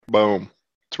Boom.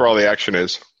 That's where all the action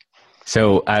is.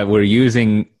 So we're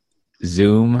using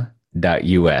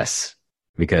Zoom.us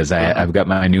because I've got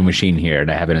my new machine here and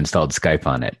I haven't installed Skype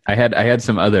on it. I had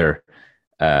some other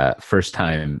first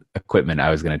time equipment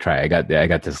I was going to try. I got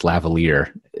this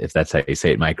lavalier, if that's how you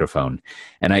say it, microphone,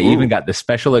 and I even got the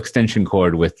special extension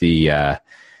cord with the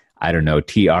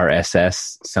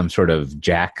TRSS, some sort of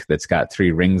jack that's got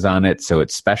 3 rings on it, so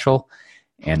it's special.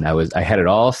 And I had it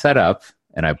all set up,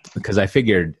 and because I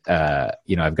figured,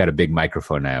 I've got a big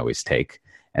microphone I always take,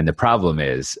 and the problem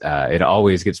is it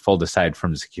always gets pulled aside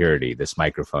from security. This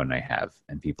microphone I have,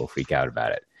 and people freak out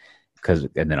about it.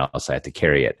 And then also I have to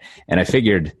carry it. And I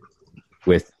figured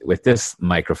with this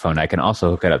microphone, I can also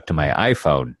hook it up to my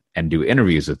iPhone and do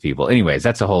interviews with people. Anyways,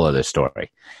 that's a whole other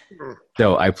story.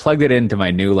 So I plugged it into my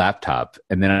new laptop,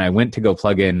 and then I went to go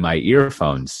plug in my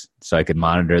earphones so I could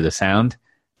monitor the sound.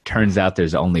 Turns out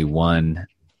there's only one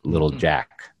little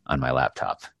jack on my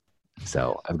laptop.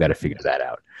 So I've got to figure that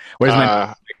out. Whereas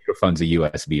my microphone's a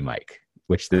USB mic,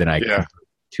 which then I convert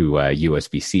to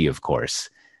USB-C, of course,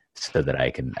 so that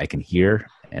I can hear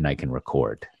and I can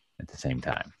record at the same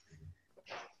time.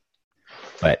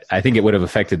 But I think it would have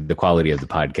affected the quality of the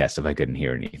podcast if I couldn't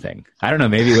hear anything. I don't know.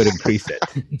 Maybe it would increase it.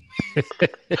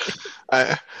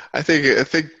 I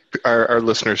think our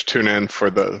listeners tune in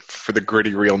for the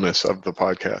gritty realness of the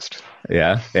podcast.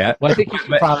 Yeah. Well, I think you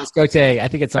should promise, Gote, I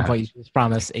think at some point you should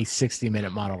promise a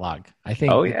 60-minute monologue. I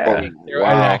think there would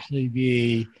actually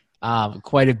be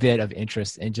quite a bit of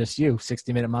interest in just you,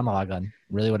 60-minute monologue on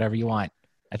really whatever you want.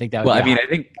 I think that would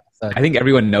I think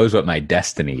everyone knows what my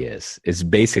destiny is. It's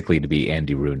basically to be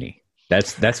Andy Rooney.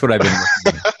 That's what I've been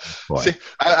looking for. See,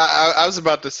 I was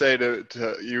about to say to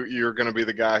you, you're going to be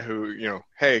the guy who,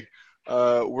 hey,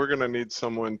 we're going to need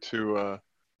someone to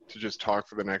just talk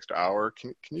for the next hour.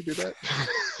 Can you do that?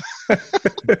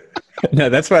 No,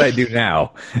 that's what I do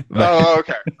now.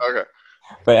 Okay.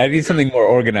 But I need something more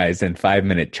organized in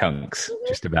 5-minute chunks,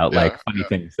 just about funny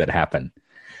things that happen.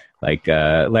 Like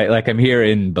I'm here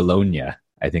in Bologna,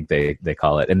 I think they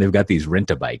call it, and they've got these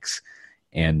rent-a-bikes,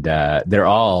 and they're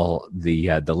all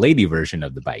the lady version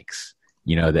of the bikes,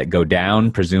 that go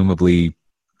down, presumably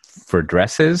for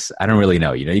dresses. I don't really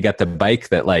know. You got the bike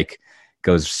that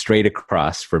goes straight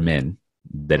across for men,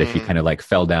 that if you kind of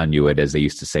fell down, you would, as they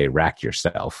used to say, rack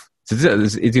yourself. So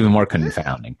it's even more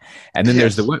confounding. And then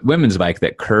there's the women's bike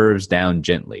that curves down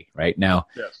gently, right? Now,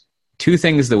 2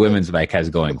 things the women's bike has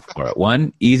going for it.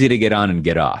 1, easy to get on and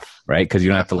get off, right? Because you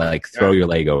don't have to throw your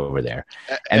leg over there.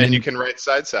 And then you can right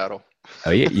side saddle.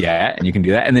 Oh, yeah, and you can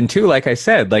do that. And then 2, like I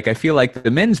said, I feel like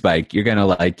the men's bike, you're going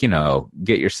to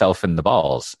get yourself in the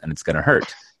balls and it's going to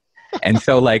hurt. And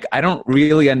so I don't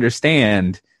really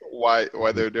understand why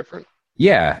they're different.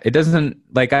 Yeah, it doesn't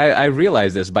I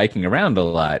realize this biking around a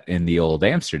lot in the old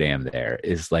Amsterdam there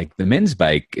is the men's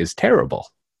bike is terrible,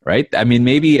 right? I mean,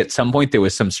 maybe at some point there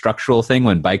was some structural thing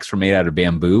when bikes were made out of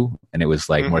bamboo and it was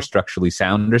more structurally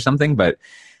sound or something. But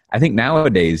I think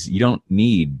nowadays you don't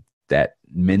need that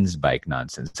men's bike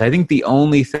nonsense. I think the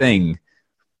only thing,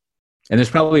 and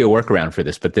there's probably a workaround for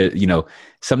this, but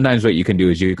sometimes what you can do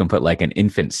is you can put an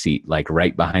infant seat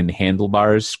right behind the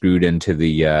handlebars, screwed into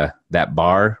the that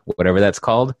bar, whatever that's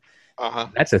called.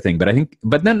 That's a thing.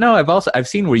 But then I've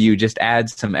seen where you just add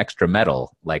some extra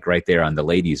metal right there on the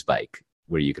ladies' bike,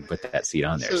 where you can put that seat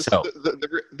on there. So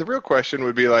the real question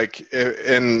would be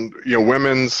in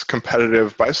women's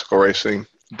competitive bicycle racing,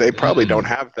 they probably don't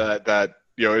have that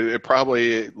it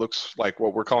probably looks like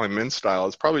what we're calling men's style.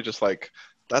 It's probably just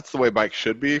that's the way bikes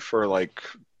should be for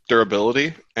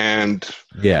durability. And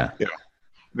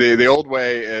the old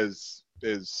way is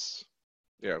what's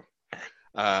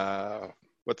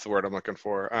the word I'm looking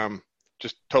for?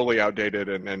 Just totally outdated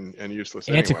and useless.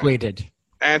 Antiquated.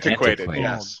 Antiquated.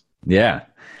 Yes. Yeah.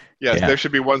 Yes. Yeah. There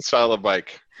should be one style of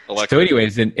bike. Electric. So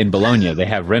anyways, in Bologna, they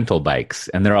have rental bikes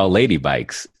and they're all lady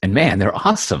bikes, and man, they're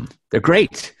awesome. They're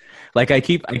great. I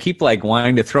keep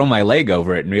wanting to throw my leg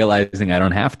over it and realizing I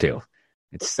don't have to.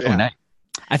 It's so nice.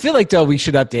 I feel though we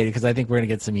should update it because I think we're going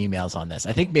to get some emails on this.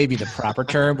 I think maybe the proper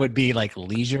term would be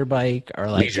leisure bike or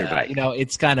leisure bike.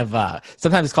 It's kind of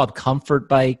sometimes it's called comfort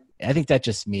bike. I think that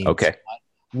just means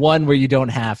one where you don't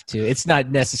have to. It's not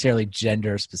necessarily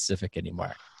gender specific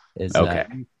anymore.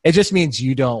 It just means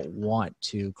you don't want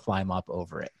to climb up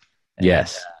over it. And,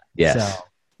 yes. So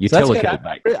utility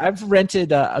bike. I've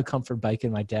rented a comfort bike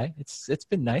in my day. It's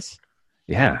been nice.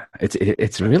 Yeah,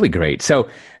 it's really great. So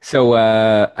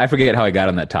I forget how I got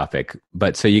on that topic,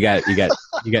 but so you got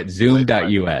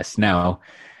Zoom.us now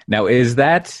is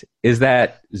that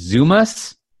Zoom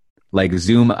us,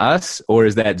 Zoom us, or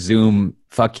is that Zoom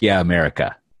fuck yeah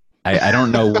America? I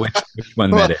don't know which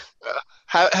one that is.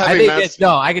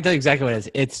 I can tell you exactly what it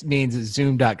is. It means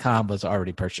Zoom.com was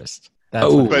already purchased.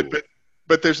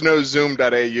 But there's no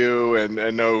Zoom.au and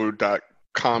no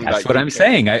 .com. That's what I'm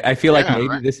saying. I feel like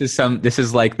maybe this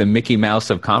is like the Mickey Mouse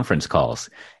of conference calls.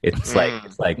 It's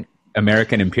like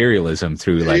American imperialism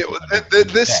through like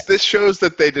this shows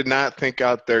that they did not think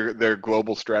out their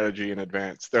global strategy in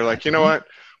advance. They're like, you know what?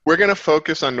 We're going to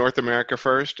focus on North America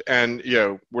first, and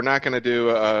we're not going to do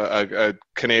a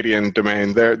Canadian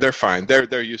domain. They're fine.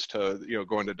 They're used to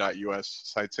going to .us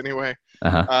sites anyway.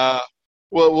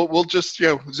 Well, we'll just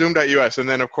Zoom.us, and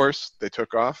then of course they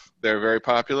took off. They're very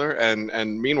popular,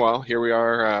 and meanwhile here we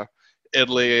are,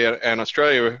 Italy and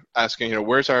Australia asking,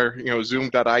 where's our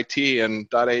Zoom.it and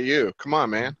 .au? Come on,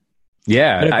 man.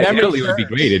 Yeah, Italy would be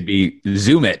great. It'd be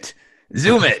Zoom it.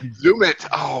 Zoom it.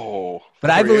 Oh. But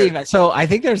I believe so. I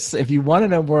think if you want to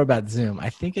know more about Zoom,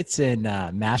 I think it's in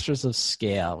Masters of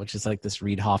Scale, which is like this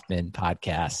Reid Hoffman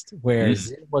podcast, where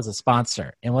Zoom was a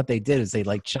sponsor. And what they did is they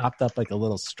like chopped up like a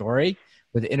little story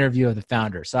with the interview of the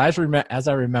founder. So as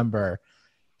I remember,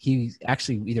 he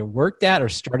actually either worked at or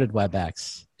started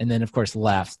WebEx, and then of course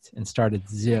left and started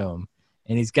Zoom.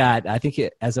 And he's got, I think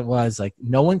like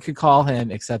no one could call him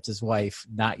except his wife,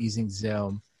 not using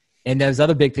Zoom. And his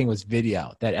other big thing was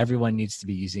video, that everyone needs to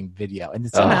be using video. And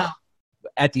somehow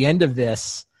at the end of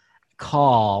this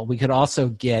call, we could also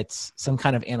get some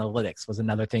kind of analytics was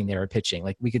another thing they were pitching.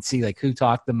 Like we could see like who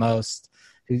talked the most,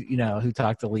 who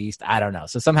talked the least. I don't know.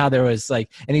 So somehow there was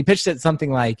like, and he pitched it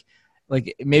something like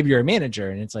maybe you're a manager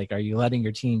and it's like, are you letting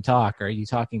your team talk? Or are you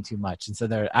talking too much? And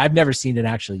so I've never seen it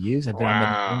actually used. I've been on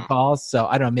many Zoom calls. So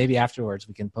I don't know, maybe afterwards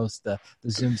we can post the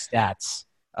Zoom stats.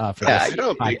 I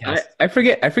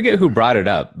forget who brought it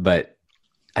up, but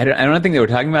I don't think they were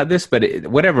talking about this, but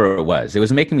whatever it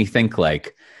was making me think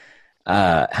like,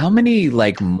 how many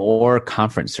like more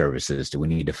conference services do we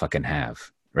need to fucking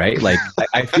have? Right? Like,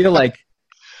 I feel like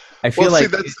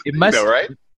it must, right?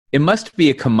 It must be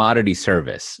a commodity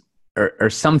service or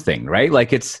something, right?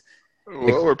 Like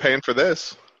we're paying for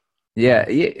this. Yeah,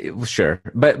 sure.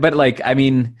 But like, I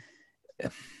mean,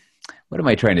 what am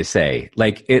I trying to say?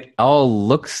 Like, it all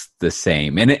looks the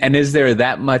same. And is there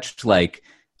that much like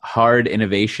hard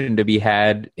innovation to be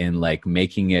had in like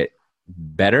making it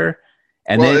better?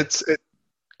 And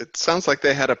it sounds like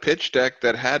they had a pitch deck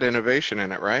that had innovation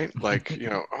in it, right? Like,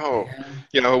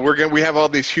 we have all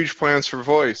these huge plans for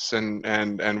voice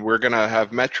and we're going to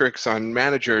have metrics on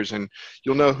managers and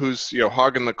you'll know who's,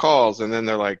 hogging the calls. And then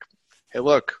they're like, hey,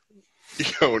 look,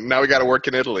 now we got to work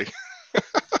in Italy.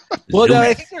 Well, no,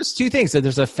 I think there's two things. So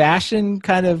there's a fashion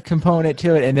kind of component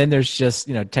to it, and then there's just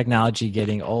technology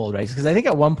getting old, right? Because I think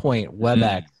at one point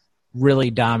WebEx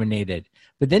really dominated,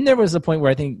 but then there was a point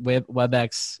where I think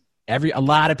WebEx, a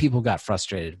lot of people got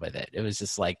frustrated with it. It was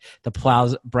just like the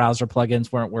browser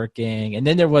plugins weren't working, and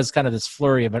then there was kind of this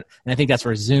flurry of it, and I think that's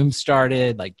where Zoom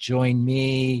started, like Join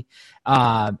Me.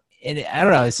 And I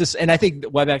don't know. It's just, and I think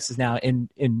WebEx is now,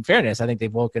 in fairness, I think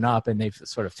they've woken up and they've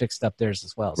sort of fixed up theirs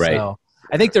as well. Right. So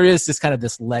I think there is this kind of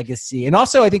this legacy. And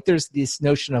also I think there's this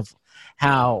notion of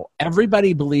how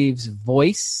everybody believes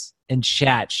voice and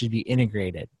chat should be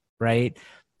integrated, right?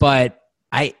 But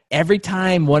every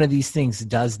time one of these things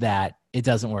does that, it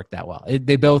doesn't work that well.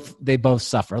 They both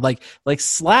suffer. Like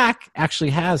Slack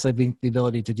actually has, I think, the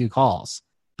ability to do calls,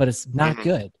 but it's not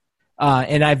good.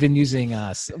 And we've been using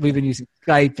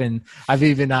Skype, and I've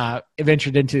even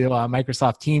ventured into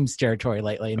Microsoft Teams territory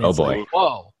lately. And oh boy! Like,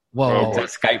 whoa!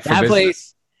 Skype for that business.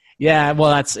 Place, yeah.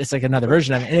 Well, it's like another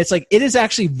version of it, and it's like it is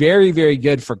actually very, very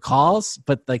good for calls,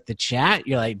 but like the chat,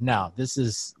 you're like, no, this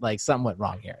is like something went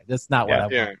wrong here. That's not what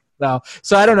I want.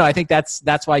 So I don't know. I think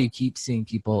that's why you keep seeing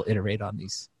people iterate on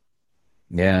these.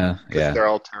 Yeah. They're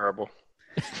all terrible.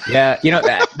 Yeah,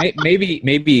 maybe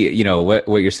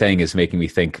what you're saying is making me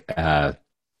think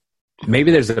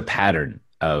maybe there's a pattern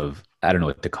of, I don't know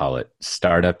what to call it,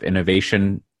 startup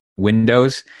innovation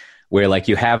windows where like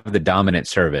you have the dominant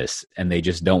service and they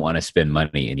just don't want to spend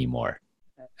money anymore,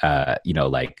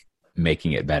 like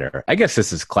making it better. I guess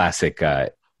this is classic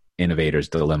innovator's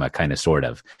dilemma, kind of, sort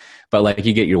of. But like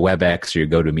you get your WebEx or your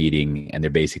GoToMeeting and they're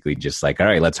basically just like, all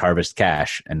right, let's harvest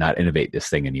cash and not innovate this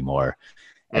thing anymore.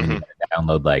 And you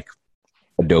download like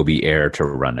Adobe Air to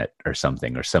run it or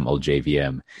something, or some old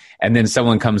JVM. And then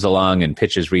someone comes along and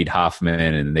pitches Reid Hoffman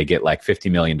and they get like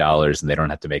 $50 million and they don't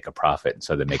have to make a profit. And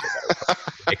so they make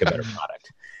a better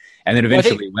product. And then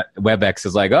eventually WebEx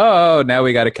is like, oh, now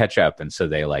we got to catch up. And so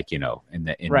they like,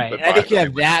 right. And I think you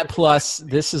have that plus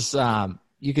this is,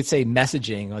 you could say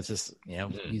messaging, let's just,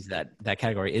 use that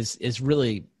category is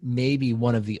really maybe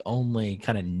one of the only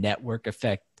kind of network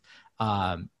effect,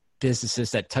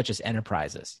 businesses that touches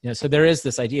enterprises. So there is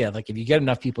this idea, like if you get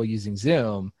enough people using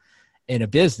Zoom in a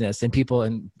business, and people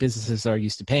and businesses are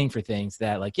used to paying for things,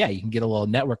 that like, yeah, you can get a little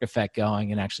network effect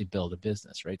going and actually build a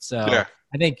business, right? So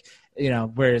I think,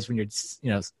 whereas when you're,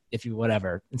 if you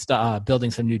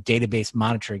building some new database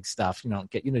monitoring stuff,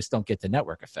 you just don't get the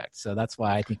network effect. So that's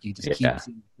why I think you just keep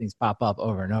seeing things pop up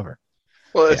over and over.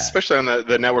 Well, especially on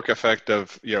the network effect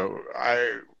of,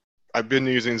 I've been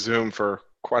using Zoom for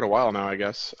quite a while now, I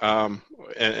guess,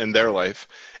 in their life.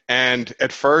 And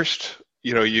at first,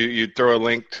 you throw a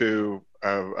link to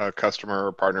a customer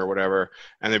or partner or whatever,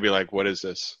 and they'd be like, what is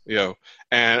this? Or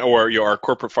our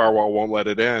corporate firewall won't let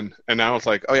it in. And now it's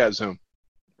like, oh yeah, Zoom.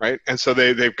 Right. And so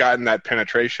they've gotten that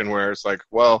penetration where it's like,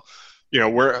 well,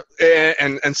 we're,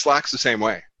 and Slack's the same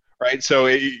way. Right. So,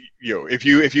 if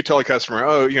you tell a customer,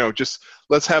 oh, just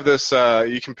let's have this,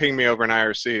 you can ping me over an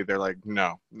IRC. They're like,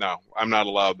 no, I'm not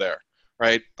allowed there.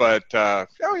 Right. But,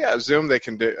 Zoom they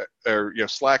can do, or,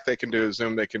 Slack they can do,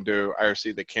 Zoom they can do,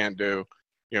 IRC they can't do.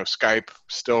 Skype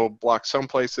still blocks some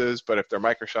places, but if they're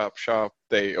Microsoft shop,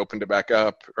 they opened it back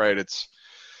up. Right. It's,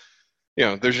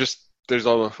 there's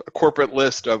a corporate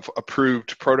list of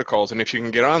approved protocols. And if you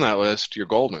can get on that list, you're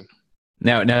golden.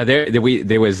 Now there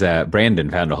was Brandon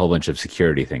found a whole bunch of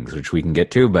security things, which we can get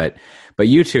to, but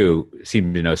you two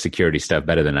seem to know security stuff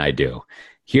better than I do.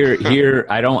 Here,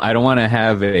 I don't want to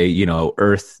have a,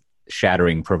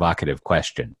 earth-shattering provocative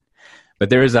question, but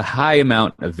there is a high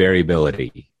amount of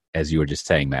variability, as you were just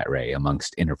saying, Matt Ray,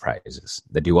 amongst enterprises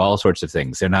that do all sorts of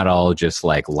things. They're not all just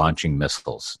like launching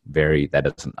missiles.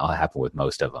 That doesn't all happen with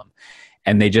most of them.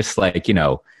 And they just like,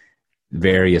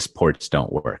 various ports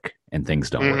don't work and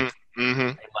things don't work.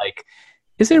 Mm-hmm. Like,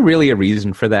 is there really a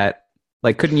reason for that?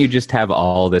 Like, couldn't you just have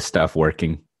all this stuff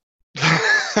working?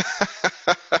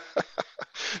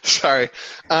 Sorry.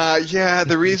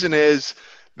 The reason is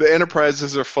the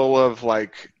enterprises are full of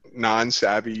like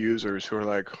non-savvy users who are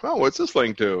like, oh, what's this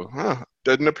link do?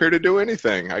 Doesn't appear to do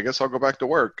anything. I guess I'll go back to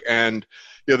work. And,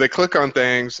 they click on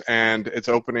things and it's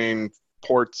opening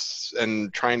ports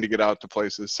and trying to get out to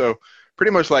places. So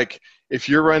pretty much like if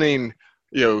you're running,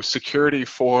 security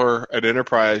for an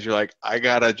enterprise, you're like, I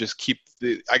gotta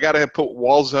put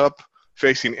walls up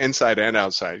facing inside and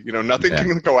outside. Nothing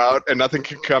can go out and nothing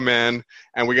can come in,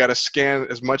 and we got to scan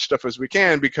as much stuff as we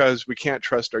can because we can't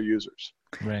trust our users.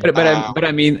 Right. But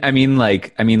I mean,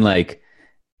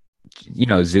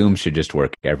 Zoom should just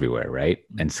work everywhere, right?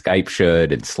 And Skype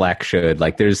should, and Slack should.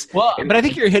 Like, but I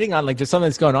think you're hitting on like there's something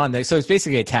that's going on there. So it's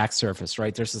basically an attack surface,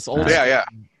 right? There's this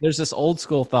there's this old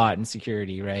school thought in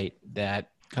security, right? That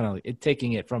kind of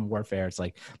taking it from warfare. It's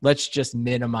like, let's just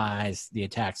minimize the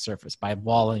attack surface by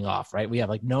walling off, right? We have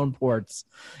like known ports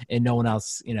and no one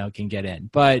else, can get in.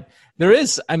 But there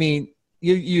is,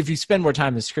 if you spend more time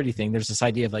in the security thing, there's this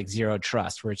idea of like zero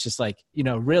trust, where it's just like,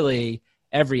 really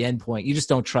every endpoint, you just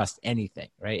don't trust anything,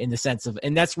 right? In the sense of,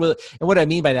 and that's really, and what I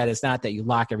mean by that is not that you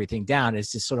lock everything down.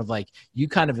 It's just sort of like, you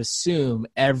kind of assume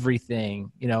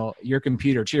everything, your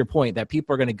computer, to your point, that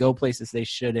people are going to go places they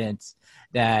shouldn't,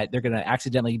 that they're going to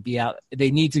accidentally be out.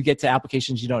 They need to get to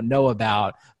applications you don't know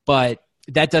about, but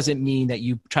that doesn't mean that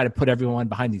you try to put everyone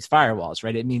behind these firewalls,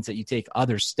 right? It means that you take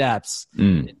other steps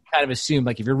and kind of assume,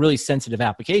 like if you're really sensitive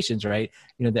applications, right?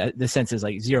 The sense is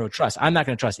like zero trust. I'm not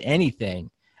going to trust anything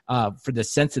for the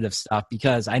sensitive stuff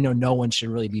because I know no one should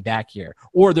really be back here,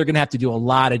 or they're going to have to do a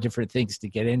lot of different things to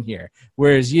get in here.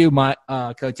 Whereas you,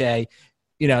 Cote,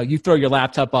 you throw your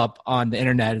laptop up on the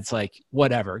internet, it's like,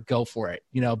 whatever, go for it,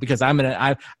 because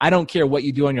I don't care what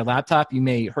you do on your laptop. You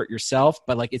may hurt yourself,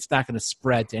 but like, it's not going to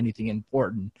spread to anything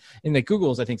important. And like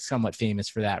Google's, I think, somewhat famous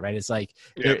for that, right? It's like,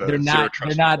 they're not,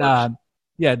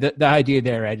 the idea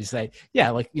there, right, is like,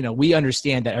 we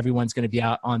understand that everyone's going to be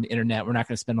out on the internet. We're not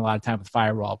going to spend a lot of time with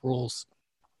firewall rules,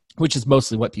 which is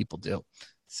mostly what people do.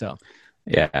 So,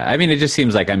 yeah, it just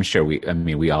seems like, I'm sure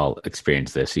we all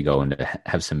experience this. You go in to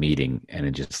have some meeting and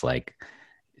it just like,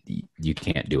 you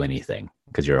can't do anything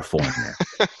because you're a foreigner.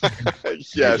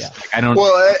 Yes. Yeah. I don't.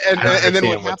 Well, and then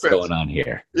what happens? What's going on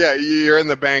here? Yeah, you're in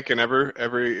the bank and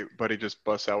everybody just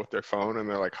busts out with their phone and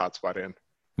they're like hotspot in.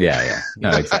 Yeah.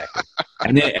 No, exactly.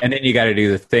 and then you got to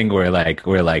do the thing where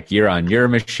you're on your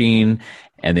machine,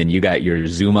 and then you got your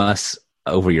Zoom us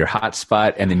over your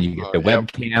hotspot, and then you get the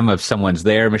webcam of someone's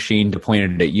their machine to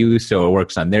point it at you, so it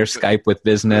works on their Skype with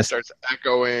business. It starts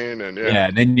echoing, and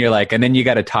and then you're like, and then you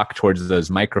got to talk towards those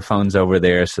microphones over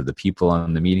there, so the people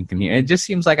on the meeting can hear. It just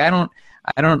seems like I don't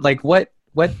like what.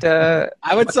 I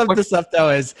would sum this up though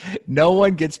as no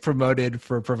one gets promoted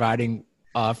for providing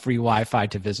free Wi-Fi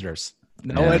to visitors.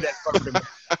 No one.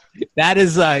 That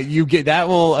is that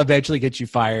will eventually get you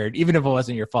fired, even if it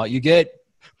wasn't your fault. You get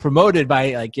promoted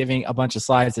by like giving a bunch of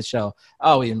slides that show,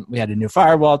 oh, we had a new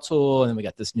firewall tool, and then we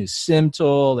got this new SIM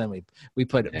tool, and we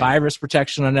put virus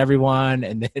protection on everyone,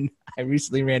 and then I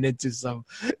recently ran into some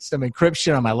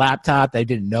encryption on my laptop that I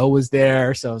didn't know was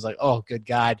there. So I was like, oh, good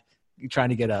God, you're trying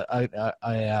to get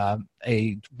a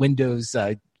Windows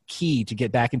key to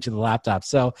get back into the laptop.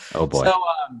 So, oh boy. So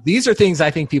these are things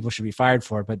I think people should be fired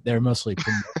for, but they're mostly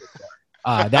promoted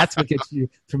for. That's what gets you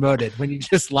promoted. When you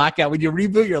just lock out, when you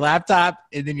reboot your laptop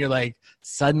and then you're like,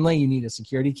 suddenly you need a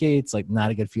security key. It's like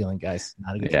not a good feeling, guys.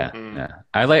 Not a good feeling. Yeah.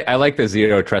 I like the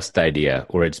zero trust idea,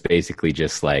 where it's basically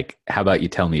just like, how about you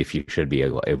tell me if you should be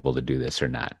able to do this or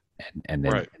not, and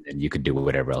then you could do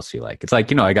whatever else you like. It's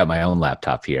like, I got my own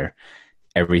laptop here.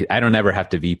 I don't ever have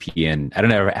to VPN. I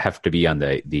don't ever have to be on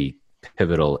the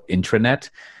Pivotal intranet.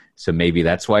 So maybe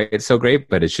that's why it's so great.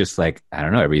 But it's just like, I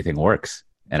don't know, everything works.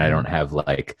 And I don't have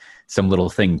like some little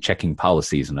thing checking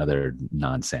policies and other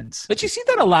nonsense. But you see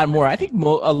that a lot more. I think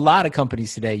a lot of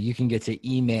companies today, you can get to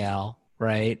email,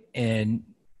 right? And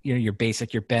your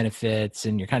benefits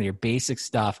and your basic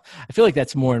stuff. I feel like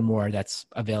that's more and more that's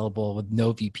available with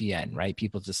no VPN, right?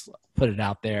 People just put it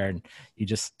out there and you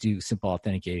just do simple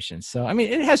authentication. So, I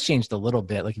mean, it has changed a little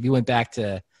bit. Like if you went back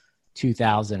to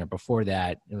 2000 or before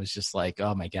that, it was just like,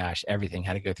 oh my gosh, everything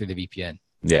had to go through the VPN.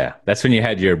 Yeah, that's when you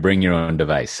had your bring your own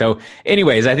device. So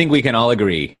anyways, I think we can all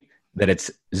agree that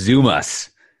it's Zoom Us.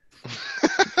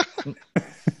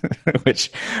 which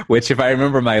if I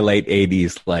remember my late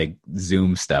 80s like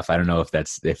Zoom stuff, I don't know if that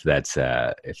seems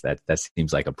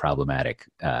like a problematic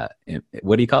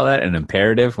what do you call that? An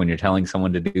imperative when you're telling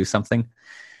someone to do something?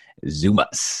 Zoom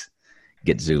Us.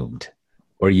 Get zoomed.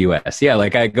 Or US. Yeah,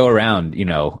 like I go around,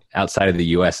 outside of the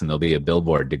US and there'll be a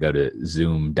billboard to go to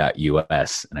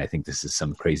zoom.us. And I think this is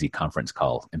some crazy conference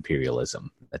call imperialism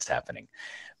that's happening.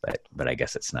 But I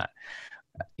guess it's not.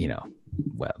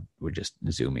 Well, we're just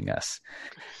Zooming us.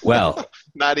 Well.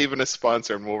 Not even a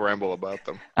sponsor, and we'll ramble about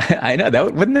them. I know.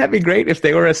 Wouldn't that be great if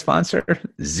they were a sponsor?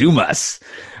 Zoom us.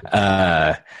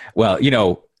 Well,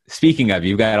 speaking of,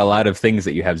 you've got a lot of things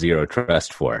that you have zero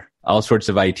trust for. All sorts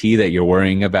of IT that you're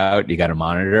worrying about, you got to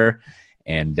monitor.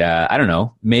 And I don't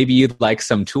know, maybe you'd like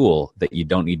some tool that you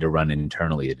don't need to run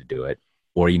internally to do it,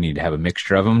 or you need to have a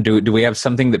mixture of them. Do we have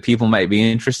something that people might be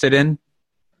interested in?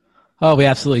 Oh, we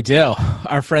absolutely do.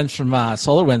 Our friends from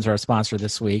SolarWinds are a sponsor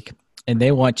this week, and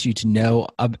they want you to know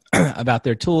about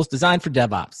their tools designed for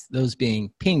DevOps, those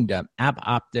being Pingdom,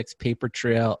 AppOptics,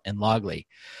 Papertrail, and Loggly.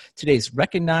 Today's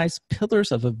recognized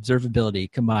pillars of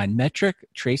observability combine metric,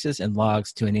 traces, and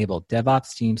logs to enable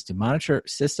DevOps teams to monitor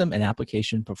system and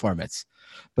application performance.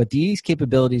 But these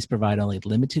capabilities provide only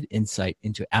limited insight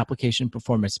into application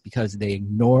performance because they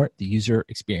ignore the user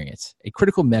experience, a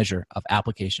critical measure of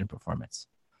application performance.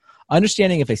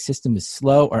 Understanding if a system is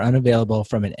slow or unavailable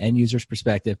from an end user's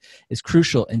perspective is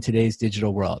crucial in today's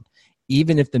digital world,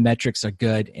 even if the metrics are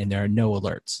good and there are no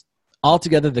alerts.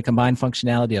 Altogether, the combined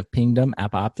functionality of Pingdom,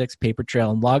 AppOptics,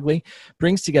 Papertrail, and Loggly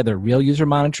brings together real user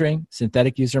monitoring,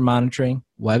 synthetic user monitoring,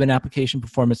 web and application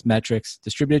performance metrics,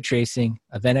 distributed tracing,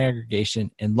 event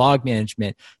aggregation, and log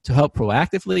management to help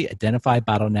proactively identify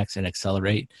bottlenecks and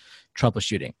accelerate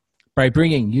troubleshooting. By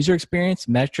bringing user experience,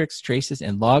 metrics, traces,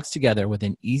 and logs together with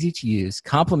an easy-to-use,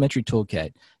 complementary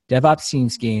toolkit, DevOps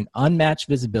teams gain unmatched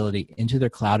visibility into their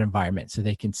cloud environment so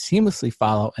they can seamlessly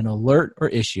follow an alert or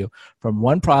issue from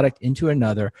one product into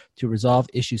another to resolve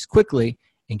issues quickly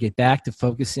and get back to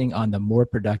focusing on the more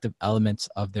productive elements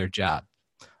of their job.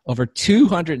 Over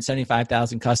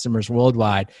 275,000 customers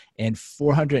worldwide and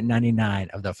 499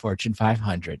 of the Fortune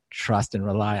 500 trust and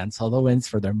rely on SolarWinds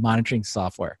for their monitoring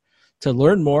software. To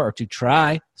learn more or to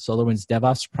try SolarWinds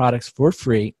DevOps products for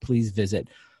free, please visit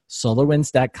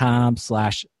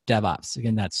solarwinds.com/DevOps.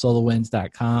 Again, that's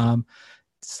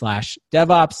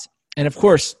solarwinds.com/DevOps. And of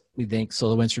course, we thank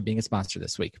SolarWinds for being a sponsor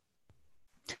this week.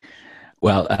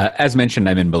 Well, as mentioned,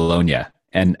 I'm in Bologna,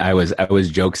 and I was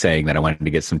joke saying that I wanted to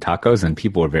get some tacos, and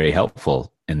people were very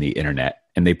helpful in the internet.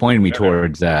 And they pointed me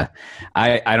towards, I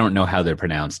don't know how they're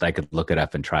pronounced. I could look it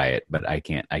up and try it, but I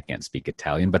can't speak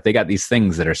Italian. But they got these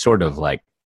things that are sort of like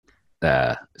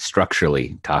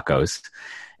structurally tacos.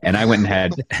 And I went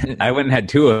and had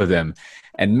two of them.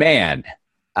 And man,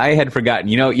 I had forgotten,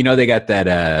 they got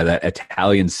that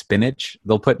Italian spinach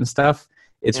they'll put in stuff.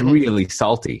 It's really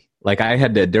salty. Like I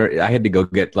had to go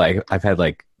get I've had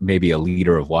maybe a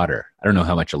liter of water. I don't know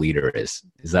how much a liter is.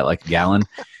 Is that like a gallon?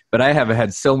 But I have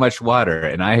had so much water,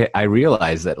 and I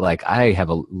realized that I have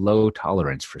a low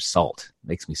tolerance for salt. It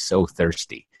makes me so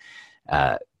thirsty.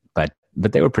 But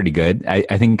they were pretty good.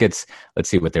 I think let's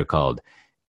see what they're called.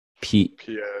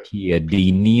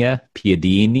 Piadina.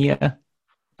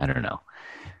 I don't know.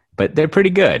 but they're pretty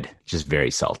good, just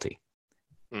very salty.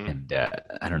 And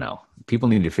I don't know. People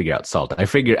need to figure out salt.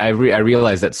 I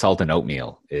realize that salt in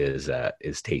oatmeal is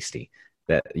tasty.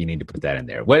 That you need to put that in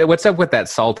there. What's up with that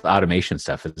salt automation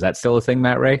stuff? Is that still a thing,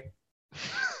 Matt Ray?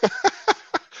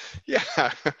 Yeah,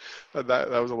 that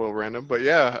was a little random, but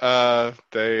yeah,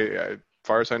 they, as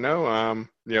far as I know,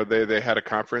 they had a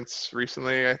conference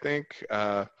recently. I think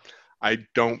I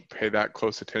don't pay that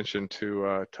close attention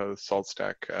to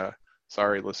SaltStack.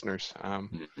 Sorry, listeners.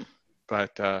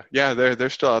 But yeah, they're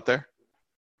still out there.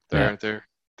 They're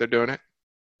doing it.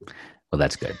 Well,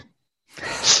 that's good.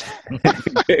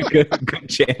 good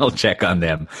channel check on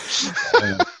them.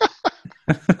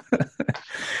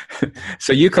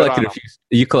 So you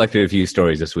collected a few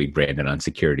stories this week, Brandon, on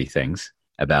security things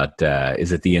about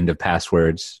is it the end of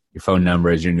passwords? Your phone number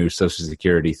is your new social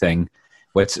security thing.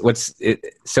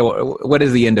 So what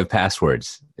is the end of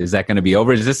passwords? Is that going to be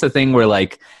over? Is this a thing where,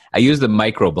 like, I use the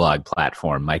microblog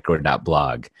platform,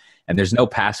 micro.blog, and there's no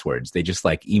passwords. They just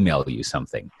like email you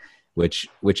something, which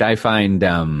I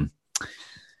find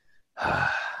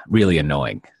really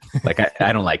annoying. Like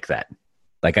I don't like that.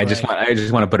 Like I just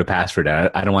want to put a password in.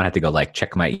 I don't want to have to go like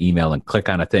check my email and click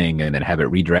on a thing and then have it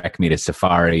redirect me to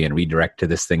Safari and redirect to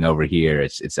this thing over here.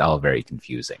 It's all very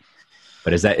confusing.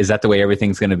 But is that the way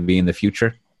everything's going to be in the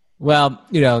future? Well,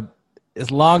 it's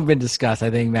long been discussed.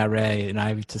 I think Matt Ray and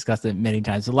I've discussed it many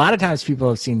times. A lot of times people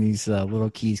have seen these little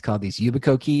keys called these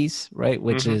Yubico keys, right?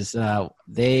 Which is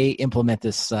they implement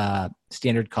this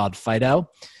standard called FIDO,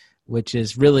 which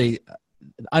is really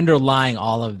underlying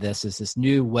all of this is this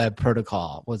new web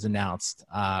protocol was announced,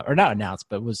 or not announced,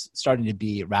 but was starting to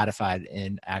be ratified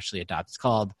and actually adopted. It's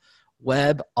called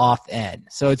WebAuthn.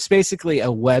 So it's basically a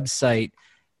website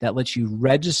that lets you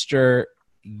register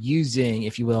using,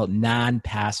 if you will,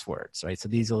 non-passwords, right? So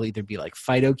these will either be like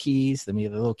FIDO keys, the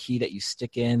little key that you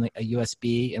stick in like a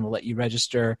USB and will let you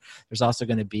register. There's also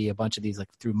going to be a bunch of these like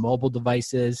through mobile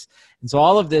devices. And so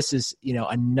all of this is,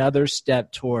 another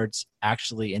step towards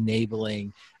actually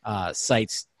enabling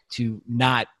sites to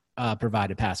not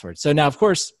provide a password. So now, of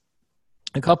course,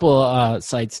 a couple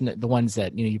sites, the ones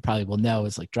that you probably will know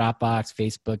is like Dropbox,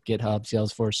 Facebook, GitHub,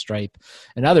 Salesforce, Stripe,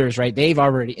 and others, right? They've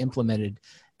already implemented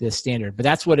this standard. But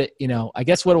that's what I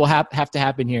guess what will have to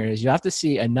happen here is you have to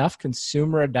see enough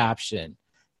consumer adoption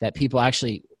that people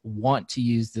actually want to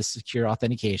use this secure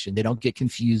authentication. They don't get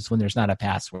confused when there's not a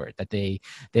password, that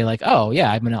they're like, oh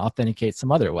yeah, I'm going to authenticate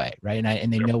some other way, right?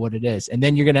 And they know what it is. And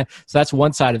then so that's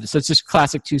one side of it. So it's just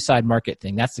classic two-side market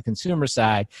thing. That's the consumer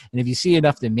side. And if you see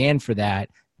enough demand for that,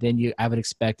 then I would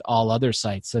expect all other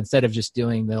sites. So instead of just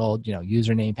doing the old,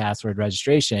 username, password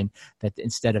registration, that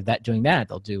instead of doing that,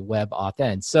 they'll do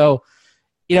WebAuthn. So,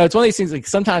 it's one of these things like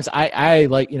sometimes I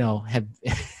like, have,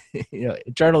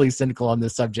 eternally cynical on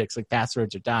this subject, like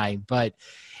passwords are dying, but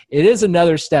it is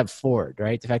another step forward,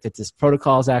 right? The fact that this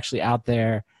protocol is actually out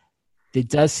there, it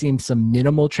does seem some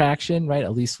minimal traction, right?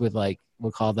 At least with like,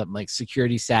 we'll call them like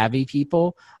security savvy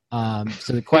people.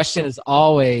 So the question is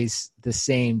always the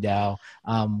same, though.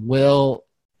 Will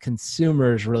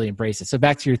consumers really embrace it? So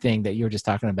back to your thing that you were just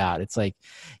talking about. It's like,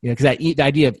 because the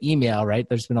idea of email, right?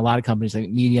 There's been a lot of companies like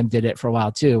Medium did it for a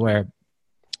while too, where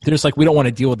they're just like, we don't want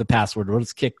to deal with the password. We'll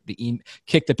just kick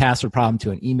the password problem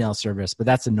to an email service. But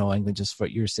that's annoying than just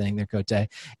what you're saying there, Cote.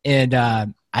 And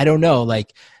I don't know,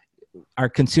 like, are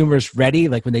consumers ready?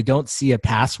 Like when they don't see a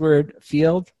password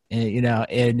field, and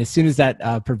as soon as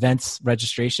that prevents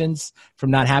registrations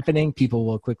from not happening, people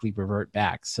will quickly revert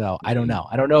back. So I don't know.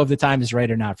 I don't know if the time is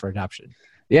right or not for adoption.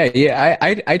 Yeah.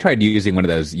 I tried using one of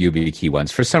those YubiKey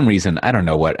ones. For some reason, I don't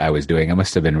know what I was doing. I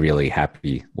must have been really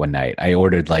happy one night. I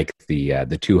ordered like the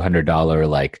 $200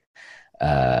 like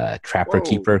Trapper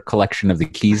Keeper collection of the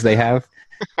keys they have.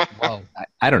 Whoa.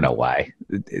 I don't know why.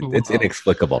 It's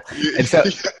inexplicable. And so.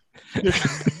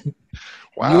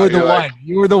 Wow,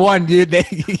 you were the one, dude.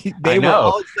 They were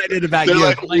all excited about you.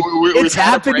 Like, it's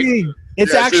happening.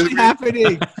 It's actually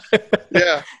happening.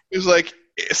 Yeah. It's like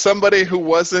somebody who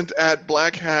wasn't at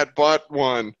Black Hat bought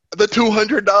one. The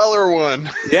 $200 one.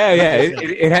 Yeah.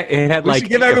 It had we like.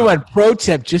 Should give everyone pro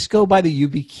tip: just go by the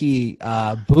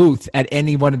YubiKey booth at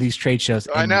any one of these trade shows.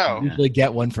 And I know. You usually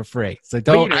get one for free. So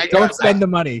don't spend the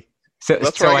money.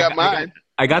 That's where I got mine.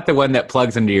 I got the one that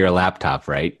plugs into your laptop,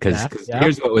 right? Because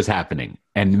here's what was happening,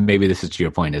 and maybe this is to your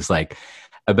point, is like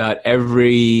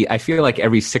I feel like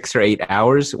every 6 or 8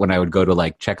 hours when I would go to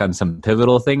like check on some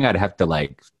pivotal thing, I'd have to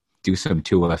like do some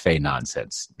 2FA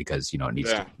nonsense because, it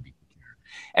needs to be.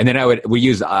 And then we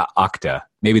use Okta.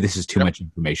 Maybe this is too much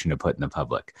information to put in the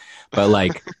public, but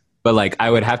like But like I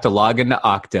would have to log into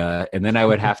Okta, and then I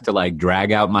would have to like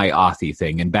drag out my Authy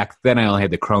thing. And back then I only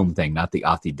had the Chrome thing, not the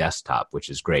Authy desktop, which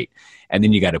is great. And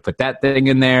then you got to put that thing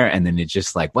in there, and then it's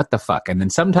just like, what the fuck? And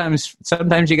then sometimes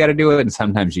you got to do it, and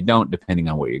sometimes you don't, depending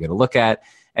on what you're going to look at.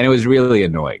 And it was really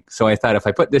annoying. So I thought if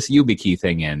I put this YubiKey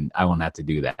thing in, I won't have to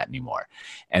do that anymore.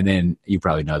 And then you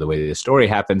probably know the way the story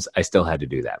happens, I still had to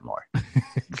do that more.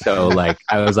 So like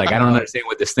I was like, I don't understand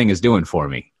what this thing is doing for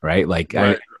me, right? Like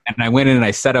right. I went in and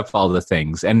I set up all the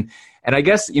things. And I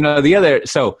guess, you know,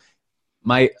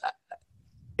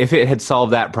 if it had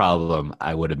solved that problem,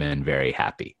 I would have been very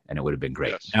happy and it would have been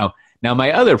great. Yes. Now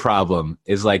my other problem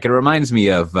is like, it reminds me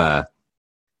of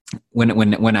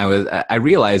when I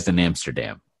realized in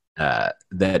Amsterdam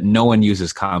that no one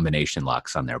uses combination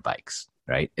locks on their bikes,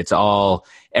 right?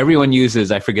 Everyone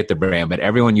uses, I forget the brand, but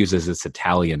everyone uses this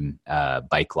Italian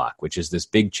bike lock, which is this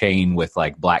big chain with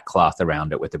like black cloth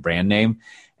around it with the brand name.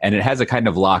 And it has a kind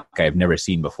of lock I've never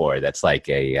seen before. That's like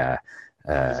is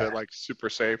it like super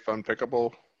safe,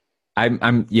 unpickable? I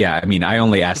mean, I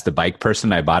only asked the bike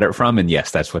person I bought it from, and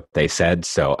yes, that's what they said.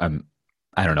 So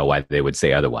I don't know why they would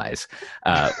say otherwise.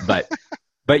 But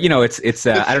you know, it's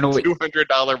I don't know.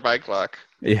 $200 bike lock.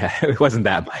 Yeah, it wasn't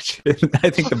that much. I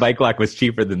think the bike lock was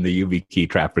cheaper than the YubiKey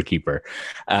Trapper Keeper.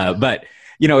 But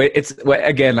you know, it's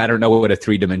again, I don't know what a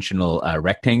 3-dimensional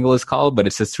rectangle is called, but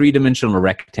it's a 3-dimensional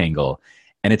rectangle.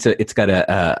 And it's got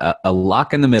a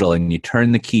lock in the middle, and you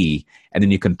turn the key, and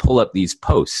then you can pull up these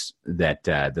posts that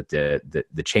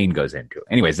the chain goes into.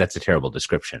 Anyways, that's a terrible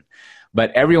description.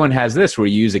 But everyone has this where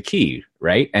you use a key,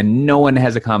 right? And no one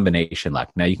has a combination lock.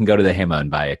 Now, you can go to the HEMA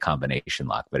and buy a combination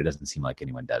lock, but it doesn't seem like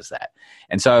anyone does that.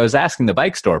 And so I was asking the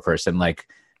bike store person, like,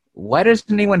 why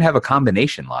doesn't anyone have a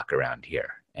combination lock around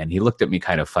here? And he looked at me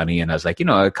kind of funny, and I was like, you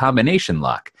know, a combination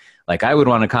lock. Like, I would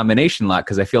want a combination lock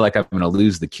because I feel like I'm going to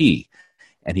lose the key.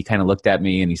 And he kind of looked at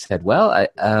me and he said, well,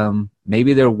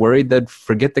 maybe they're worried they'd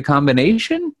forget the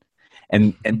combination.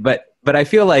 But I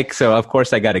feel like, so of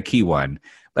course I got a key one,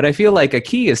 but I feel like a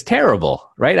key is terrible,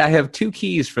 right? I have 2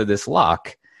 keys for this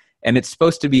lock, and it's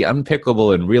supposed to be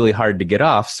unpickable and really hard to get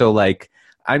off. So like,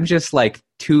 I'm just like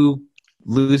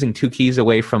losing 2 keys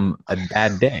away from a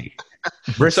bad day.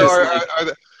 Versus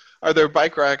are there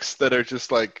bike racks that are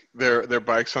just like their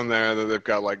bikes on there that they've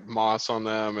got like moss on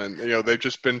them, and you know they've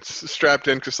just been strapped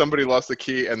in because somebody lost the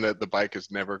key and the bike is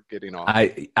never getting off?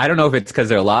 I don't know if it's because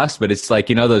they're lost, but it's like,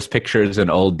 you know, those pictures in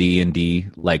old D&D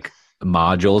like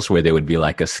modules where they would be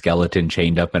like a skeleton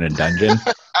chained up in a dungeon.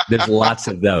 There's lots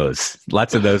of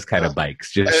those kind of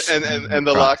bikes. Just and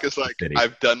the lock is like,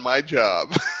 I've done my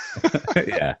job.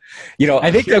 Yeah, you know,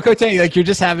 I think Cote, like you're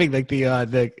just having like the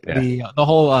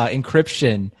whole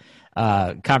encryption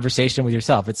conversation with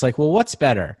yourself. It's like, well, what's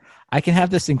better? I can have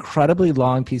this incredibly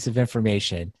long piece of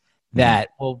information that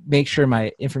will make sure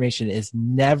my information is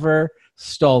never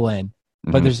stolen,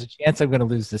 but there's a chance I'm going to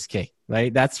lose this key,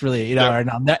 right? That's really, you know,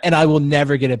 and I will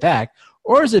never get it back.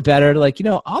 Or is it better, like, you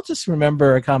know, I'll just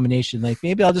remember a combination, like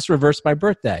maybe I'll just reverse my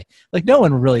birthday. Like no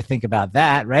one will really think about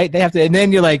that, right? They have to, and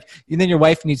then you're like, and then your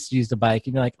wife needs to use the bike,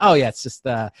 and you're like, oh yeah, it's just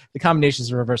the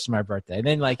combinations are reversed for my birthday. And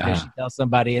then like you know, she tells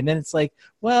somebody, and then it's like,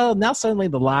 well, now suddenly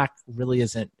the lock really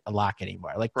isn't a lock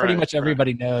anymore. Like pretty much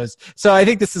everybody knows. So I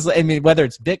think this is, I mean, whether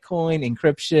it's Bitcoin,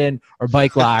 encryption, or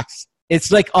bike locks,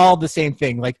 it's like all the same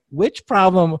thing. Like, which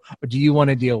problem do you want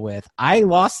to deal with? I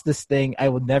lost this thing, I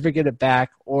will never get it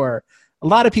back, or a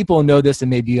lot of people know this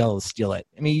and may be able to steal it.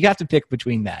 I mean, you have to pick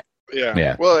between that.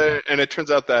 Yeah. Well, and it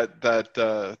turns out that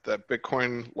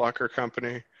Bitcoin locker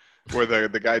company where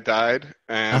the guy died,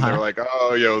 and they're like,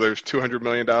 oh, there's $200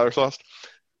 million lost.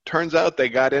 Turns out they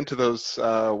got into those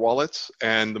wallets,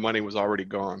 and the money was already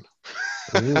gone.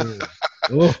 So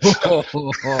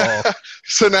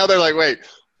now they're like, wait.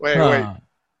 And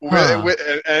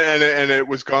it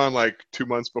was gone like 2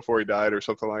 months before he died or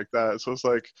something like that. So it's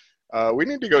like, we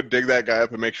need to go dig that guy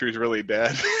up and make sure he's really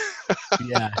dead.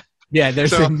 Yeah.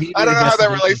 There's so, I don't know how that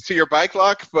relates to your bike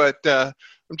lock, but I'm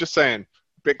just saying,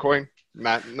 Bitcoin,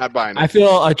 not buying it. I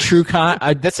feel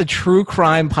that's a true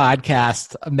crime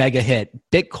podcast, a mega hit.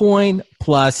 Bitcoin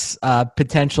plus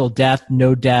potential death,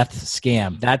 no death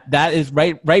scam. That is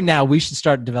right now. We should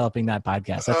start developing that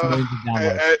podcast. That's millions of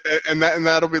downloads. And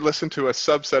that'll be listened to a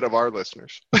subset of our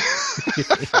listeners.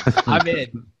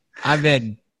 I'm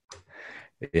in.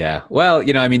 Yeah. Well,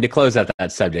 I mean, to close out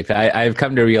that subject, I've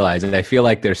come to realize that I feel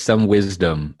like there's some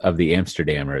wisdom of the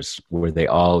Amsterdammers where they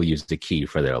all use the key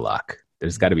for their lock.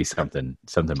 There's got to be something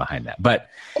behind that. But,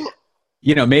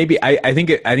 maybe I think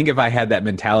if I had that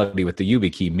mentality with the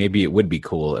YubiKey, maybe it would be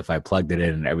cool if I plugged it in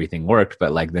and everything worked.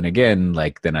 But then again,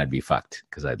 then I'd be fucked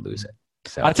because I'd lose it.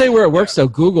 So I'll tell you where it works. So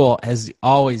Google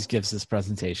always gives this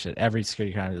presentation. Every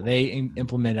security company they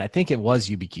implemented. I think it was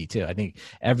YubiKey too. I think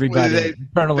everybody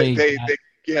internally.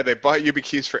 They bought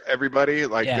YubiKeys for everybody.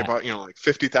 Like they bought like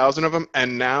 50,000 of them,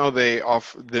 and now they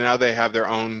have their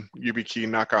own YubiKey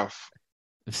knockoff.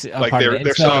 Like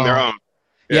they're selling their own.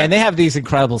 Yeah, and they have these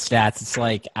incredible stats. It's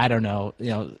like, I don't know,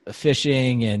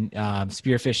 phishing and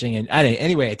spear phishing and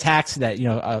anyway, attacks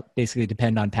that basically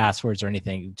depend on passwords or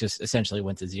anything just essentially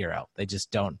went to zero. They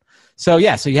just don't. So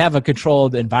so you have a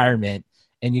controlled environment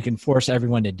and you can force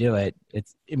everyone to do it.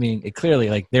 It clearly,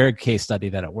 like, they're a case study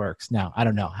that it works. Now, I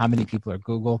don't know how many people are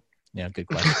Google. Good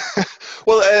question.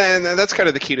 Well, and that's kind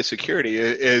of the key to security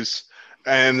is.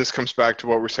 And this comes back to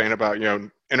what we're saying about,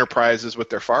 enterprises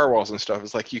with their firewalls and stuff.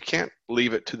 Is like, you can't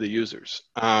leave it to the users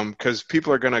because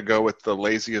people are going to go with the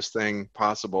laziest thing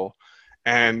possible.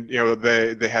 And,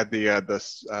 they had the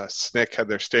SNCC had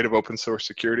their State of Open Source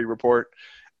Security report.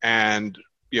 And,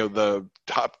 the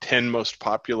top 10 most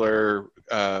popular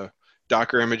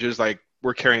Docker images, like,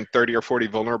 we're carrying 30 or 40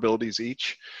 vulnerabilities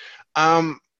each.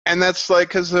 And that's like,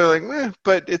 because they're like,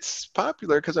 but it's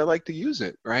popular because I like to use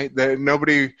it, right?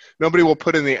 Nobody will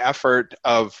put in the effort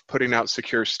of putting out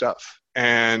secure stuff.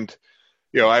 And,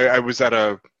 I was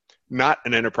at not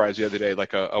an enterprise the other day,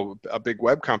 like a big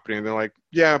web company, and they're like,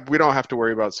 yeah, we don't have to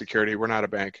worry about security. We're not a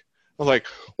bank. I was like,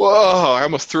 whoa, I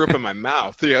almost threw up in my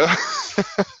mouth,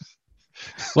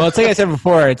 Well, it's like I said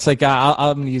before. It's like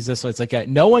I'm going to use this one. It's like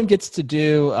no one gets to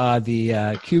do the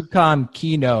KubeCon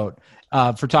keynote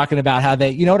for talking about how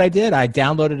they, what I did? I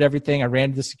downloaded everything. I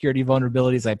ran the security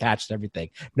vulnerabilities. I patched everything.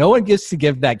 No one gets to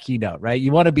give that keynote, right?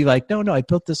 You want to be like, no, I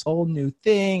built this whole new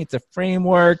thing. It's a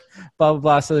framework, blah, blah,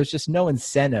 blah. So there's just no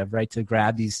incentive, right, to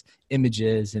grab these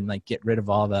images and like get rid of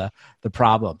all the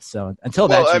problems. So until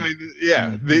that. Well,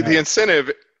 the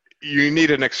incentive, you need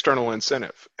an external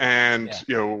incentive. And,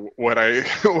 what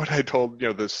I told,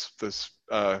 this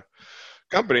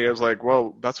company, I was like,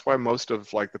 well, that's why most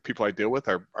of like the people I deal with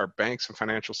are banks and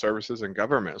financial services and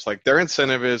government. It's like their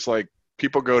incentive is like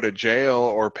people go to jail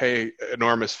or pay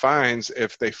enormous fines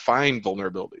if they find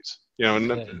vulnerabilities,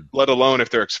 let alone if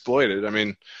they're exploited. I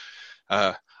mean,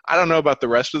 I don't know about the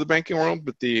rest of the banking world,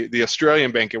 but the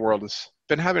Australian banking world has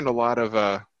been having a lot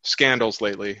of scandals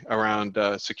lately around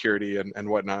security and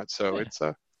whatnot. So it's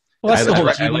well, I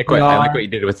like what you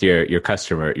did with your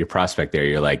customer, your prospect there.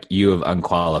 You're like, you have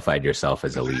unqualified yourself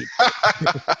as a lead.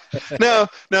 No,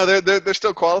 they're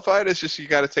still qualified. It's just you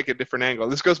got to take a different angle.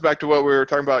 This goes back to what we were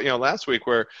talking about, last week,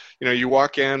 where you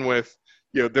walk in with,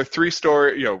 they're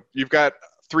 3-story. You've got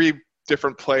 3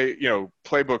 different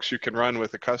playbooks you can run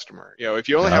with a customer. If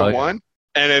you only have one,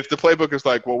 and if the playbook is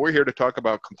like, well, we're here to talk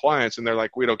about compliance, and they're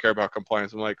like, we don't care about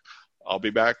compliance. I'm like, I'll be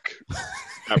back.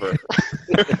 Never.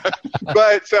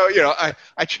 But so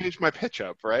I changed my pitch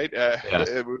up, right?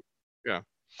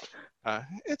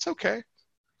 It's okay.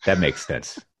 That makes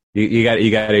sense. You got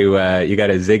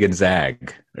to zig and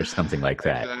zag or something like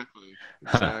that.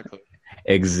 Exactly.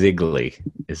 Exigly.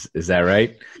 Is that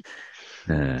right?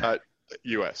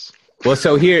 U.S. Well,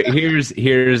 so here's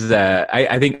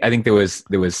I think there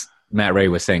was Matt Ray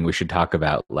was saying we should talk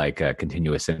about like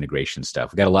continuous integration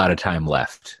stuff. We got a lot of time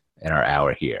left in our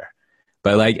hour here.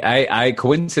 But like I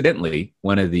coincidentally,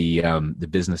 one of the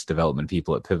business development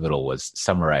people at Pivotal was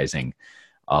summarizing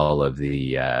all of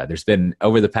the there's been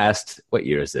over the past, what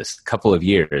year is this? Couple of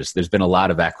years, there's been a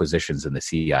lot of acquisitions in the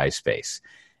CI space.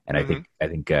 And I think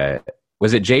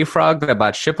was it JFrog that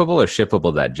bought Shippable or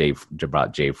Shippable that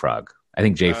bought JFrog? I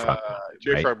think JFrog.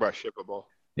 JFrog bought Shippable.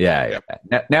 Yeah.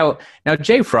 Now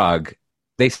JFrog,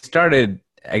 they started,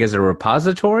 I guess, a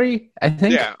repository, I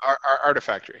think. Yeah, our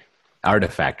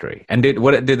Artifactory. And did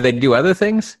they do other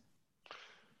things?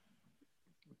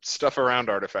 Stuff around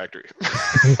Artifactory.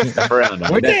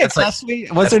 Weren't they a test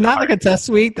suite? Was there not like a test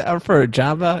suite for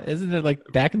Java? Isn't it like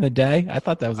back in the day? I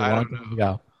thought that was a long time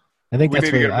ago. I think we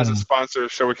need to get them as a sponsor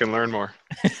so we can learn more.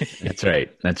 That's right.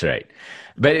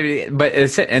 But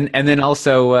it's, and then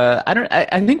also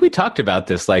I think we talked about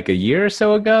this like a year or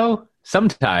so ago,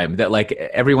 sometime, that like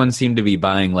everyone seemed to be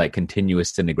buying like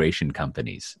continuous integration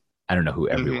companies. I don't know who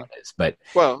everyone is, but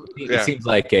it seems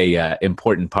like a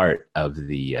important part of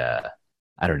the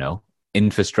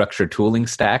infrastructure tooling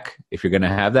stack if you're going to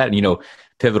have that. And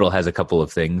Pivotal has a couple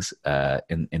of things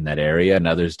in that area, and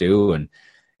others do. And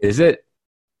is it?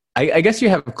 I guess you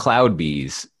have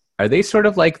CloudBees. Are they sort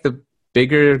of like the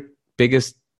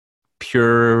biggest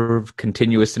pure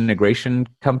continuous integration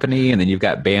company? And then you've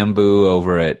got Bamboo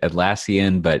over at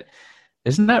Atlassian, but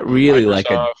isn't that really Microsoft,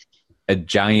 like a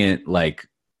giant like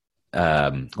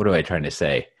what am I trying to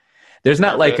say? There's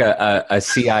not like a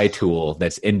CI tool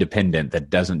that's independent that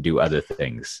doesn't do other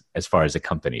things as far as a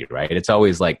company, right? It's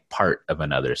always like part of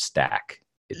another stack.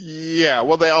 Yeah,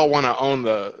 well, they all want to own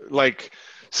the like.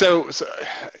 So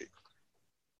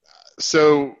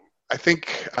I think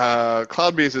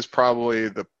CloudBees is probably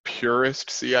the purest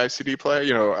CI/CD player.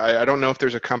 You know, I don't know if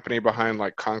there's a company behind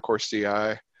like Concourse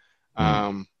CI.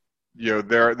 You know,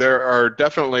 there are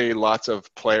definitely lots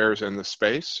of players in the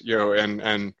space. You know, and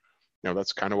you know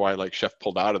that's kind of why like Chef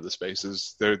pulled out of the space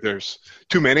is there's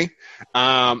too many,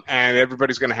 and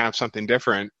everybody's going to have something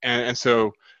different, and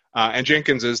so. And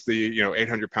Jenkins is the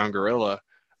 800-pound gorilla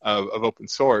of open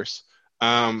source.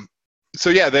 So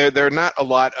yeah, there are not a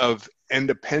lot of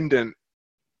independent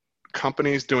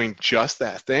companies doing just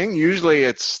that thing. Usually,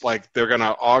 it's like they're going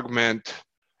to augment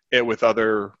it with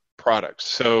other products.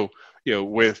 So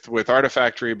with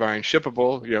Artifactory buying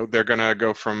Shippable, they're going to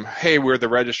go from hey, we're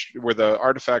the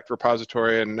artifact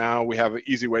repository, and now we have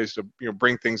easy ways to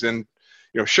bring things in.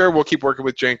 Sure, we'll keep working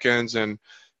with Jenkins and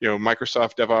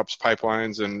Microsoft DevOps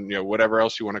pipelines and whatever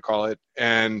else you want to call it,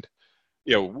 and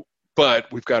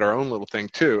but we've got our own little thing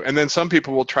too. And then some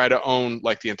people will try to own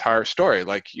like the entire story,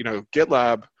 like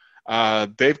GitLab.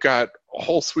 They've got a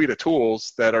whole suite of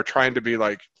tools that are trying to be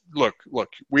like, look,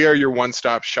 we are your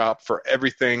one-stop shop for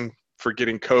everything for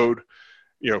getting code,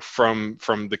 from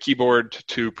the keyboard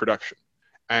to production.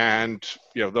 And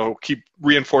they'll keep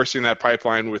reinforcing that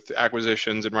pipeline with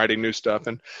acquisitions and writing new stuff.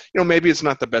 And maybe it's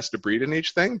not the best of breed in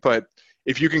each thing, but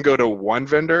if you can go to one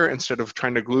vendor instead of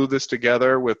trying to glue this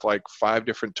together with like 5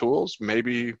 different tools,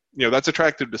 maybe that's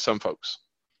attractive to some folks.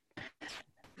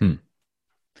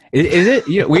 Is it?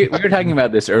 We were talking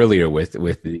about this earlier with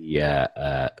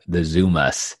the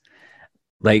Zumas.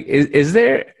 Like, is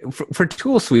there for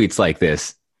tool suites like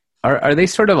this? Are they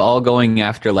sort of all going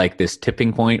after like this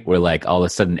tipping point where like all of a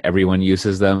sudden everyone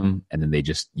uses them and then they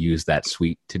just use that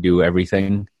suite to do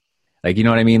everything? Like, you know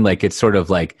what I mean? Like, it's sort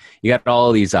of like you got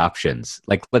all these options.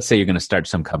 Like, let's say you're going to start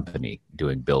some company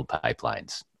doing build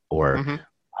pipelines or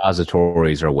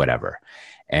repositories or whatever.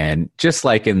 And just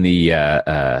like in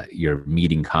the your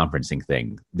meeting conferencing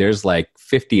thing, there's like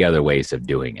 50 other ways of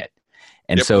doing it.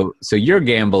 And so your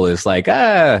gamble is like,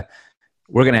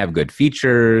 we're going to have good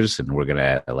features and we're going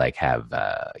to like have,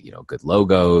 good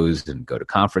logos and go to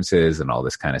conferences and all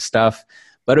this kind of stuff.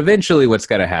 But eventually what's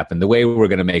going to happen, the way we're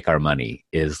going to make our money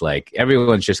is like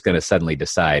everyone's just going to suddenly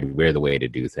decide we're the way to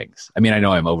do things. I mean, I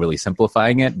know I'm overly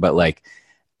simplifying it, but like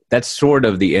that's sort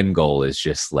of the end goal is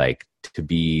just like to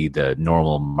be the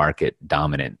normal market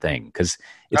dominant thing. Because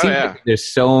it seems like there's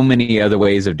so many other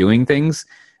ways of doing things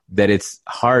that it's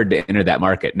hard to enter that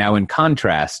market. Now, in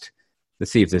contrast,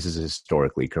 let's see if this is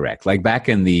historically correct. Like back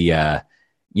in the,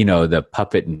 the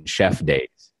Puppet and Chef days,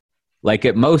 like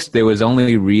at most there was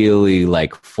only really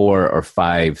like 4 or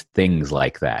 5 things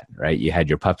like that, right? You had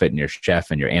your Puppet and your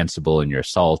Chef and your Ansible and your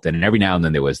Salt, and every now and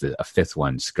then there was a 5th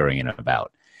one scurrying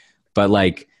about. But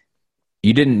like,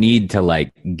 you didn't need to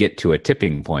like get to a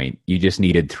tipping point. You just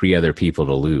needed 3 other people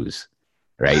to lose,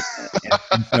 right?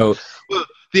 And so, well,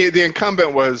 the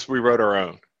incumbent was we wrote our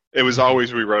own. It was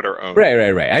always we wrote our own.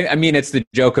 Right. I mean, it's the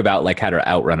joke about like how to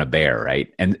outrun a bear,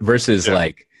 right? And versus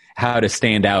like how to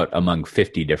stand out among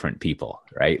 50 different people,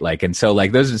 right? Like, and so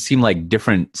like those seem like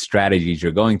different strategies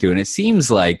you're going through. And it seems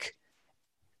like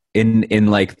in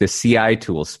like the CI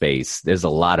tool space, there's a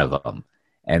lot of them.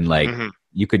 And like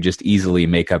you could just easily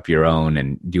make up your own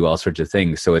and do all sorts of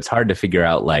things. So it's hard to figure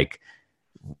out like,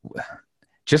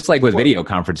 just like with video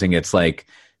conferencing, it's like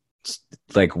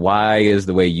why is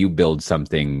the way you build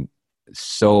something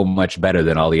so much better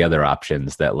than all the other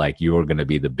options that like you're going to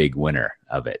be the big winner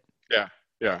of it?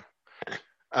 Yeah.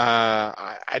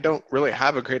 I don't really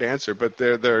have a great answer, but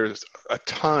there's a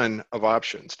ton of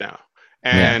options now,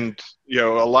 and a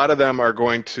lot of them are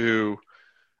going to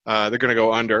they're going to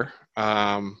go under,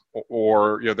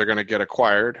 or they're going to get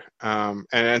acquired,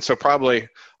 and so probably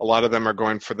a lot of them are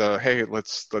going for the hey,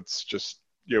 let's just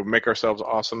make ourselves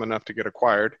awesome enough to get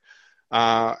acquired.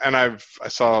 And I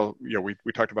saw, we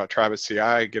talked about Travis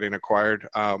CI getting acquired.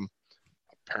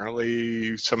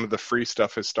 Apparently some of the free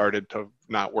stuff has started to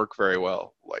not work very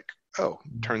well. Like,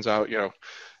 turns out,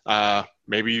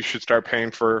 maybe you should start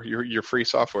paying for your free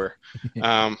software.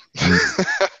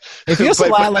 It feels a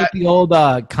lot like the old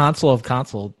console of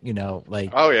console,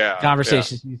 like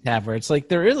conversations you have where it's like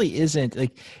there really isn't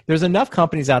like there's enough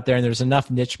companies out there and there's enough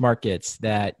niche markets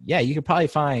that you could probably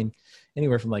find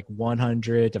anywhere from like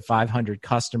 100 to 500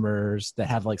 customers that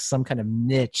have like some kind of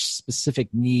niche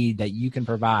specific need that you can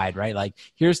provide, right? Like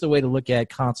here's the way to look at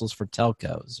consoles for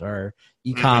telcos or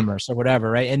e-commerce or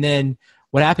whatever, right? And then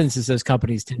what happens is those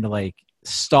companies tend to like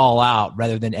stall out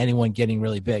rather than anyone getting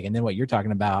really big. And then what you're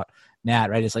talking about,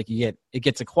 Matt, right? It's like it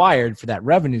gets acquired for that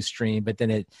revenue stream, but then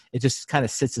it just kind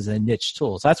of sits as a niche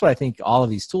tool. So that's what I think all of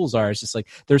these tools are. It's just like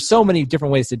there's so many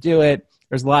different ways to do it.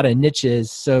 There's a lot of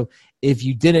niches. So if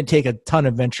you didn't take a ton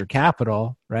of venture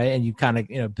capital, right, and you kind of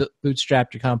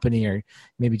bootstrapped your company, or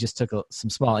maybe just took some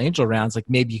small angel rounds, like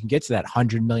maybe you can get to that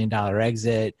 $100 million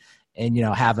exit and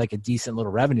have like a decent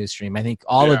little revenue stream. I think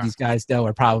all of these guys though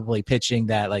are probably pitching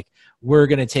that like we're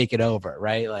going to take it over,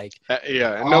 right? Like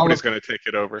and nobody's going to take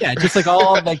it over. Yeah, just like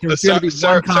all like there's going to be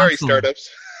one console. Sorry, startups.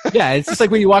 Yeah, it's just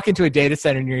like when you walk into a data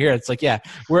center and you're here, it's like, yeah,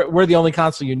 we're the only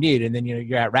console you need, and then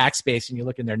you're at Rackspace and you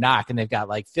look in their NOC and they've got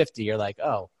like 50. You're like,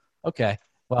 oh, okay,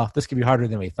 well, this could be harder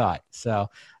than we thought. So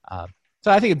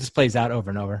I think it just plays out over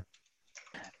and over.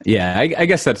 Yeah, I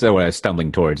guess that's what I was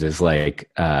stumbling towards is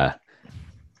like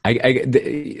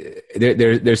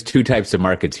there's two types of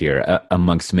markets here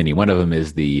amongst many. One of them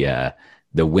is the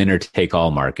winner take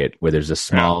all market where there's a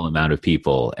small amount of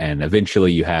people, and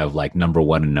eventually you have like number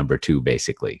one and number two,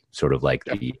 basically, sort of like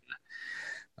the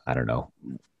I don't know,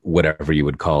 whatever you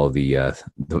would call the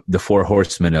four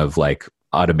horsemen of like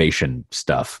automation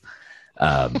stuff.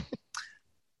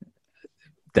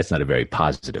 That's not a very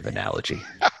positive analogy.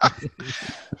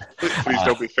 Please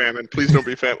don't be famine. Please don't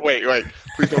be famine. Wait.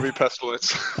 Please don't be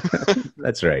pestilence.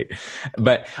 That's right.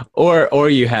 But or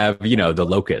you have the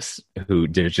locusts who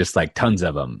there's just like tons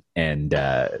of them, and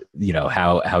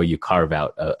how you carve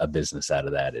out a business out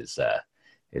of that is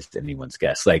anyone's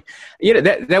guess. Like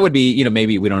that would be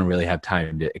maybe we don't really have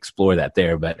time to explore that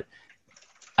there, but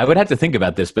I would have to think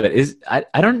about this, but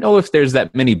I don't know if there's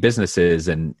that many businesses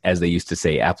and, as they used to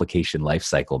say, application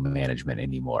lifecycle management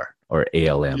anymore, or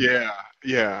ALM.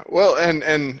 Yeah. Well,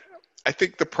 and I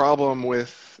think the problem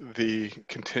with the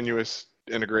continuous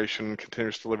integration,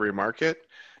 continuous delivery market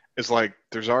is like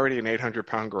there's already an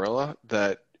 800-pound gorilla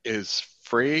that is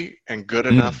free and good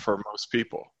enough for most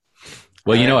people.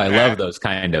 Well, I love those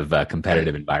kind of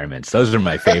competitive environments. Those are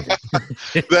my favorite.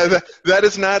 that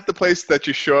is not the place that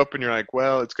you show up and you're like,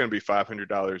 well, it's going to be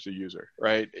 $500 a user,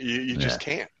 right? You just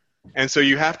can't. And so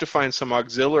you have to find some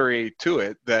auxiliary to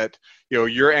it that,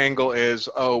 your angle is,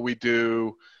 we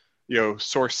do,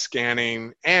 source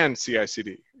scanning and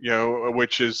CI/CD,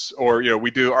 which is, or,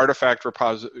 we do artifact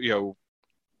repository,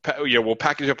 we'll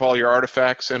package up all your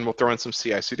artifacts and we'll throw in some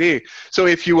CI/CD. So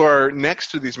if you are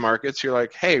next to these markets, you're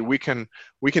like, hey, we can,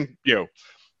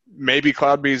 maybe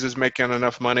CloudBees is making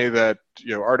enough money that,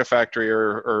 Artifactory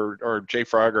or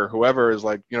JFrog or whoever is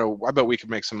like, I bet we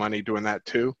could make some money doing that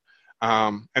too.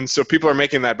 And so people are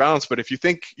making that balance. But if you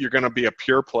think you're going to be a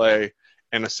pure play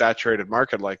in a saturated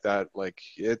market like that, like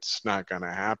it's not going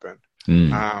to happen.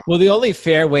 Well, the only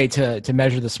fair way to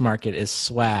measure this market is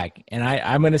swag. And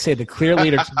I'm going to say the clear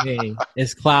leader to me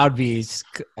is CloudBees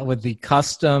with the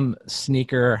custom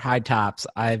sneaker high tops.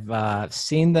 I've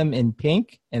seen them in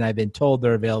pink, and I've been told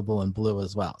they're available in blue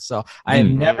as well. So I have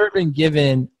never been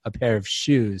given a pair of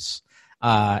shoes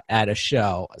at a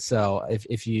show. So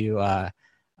if you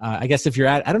I guess if you're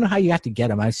I don't know how you have to get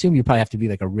them. I assume you probably have to be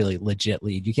like a really legit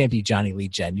lead. You can't be Johnny Lee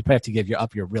Gen. You probably have to give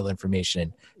your real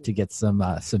information to get some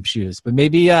shoes. But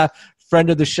maybe friend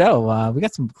of the show, we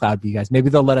got some CloudBee guys. Maybe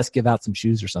they'll let us give out some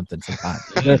shoes or something sometime.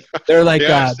 They're like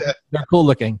they're cool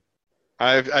looking.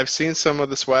 I've seen some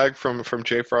of the swag from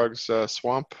JFrog's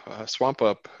Swamp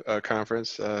Up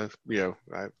conference. They've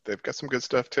got some good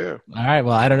stuff too. All right.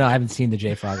 Well, I don't know. I haven't seen the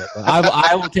JFrog.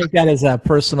 I will take that as a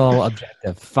personal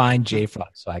objective. Find JFrog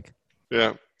swag.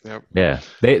 Yeah.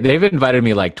 They've invited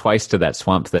me like twice to that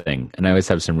swamp thing, and I always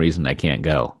have some reason I can't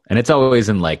go. And it's always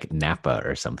in like Napa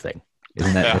or something.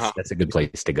 Isn't that that's a good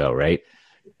place to go, right?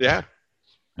 Yeah.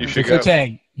 You should go.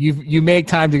 You make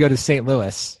time to go to St.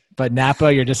 Louis. But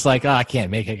Napa, you're just like, I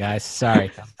can't make it, guys. Sorry,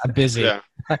 I'm busy. Yeah.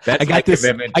 I got this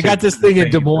thing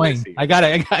in Des Moines. I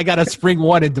got a spring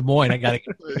one in Des Moines. I got to.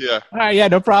 Yeah. All right. Yeah.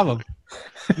 No problem.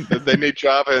 They need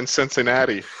Java in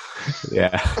Cincinnati.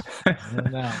 Yeah.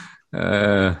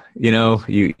 You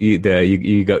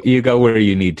go where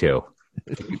you need to.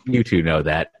 You two know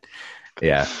that.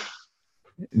 Yeah.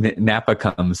 Napa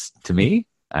comes to me.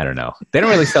 I don't know. They don't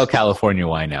really sell California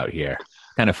wine out here.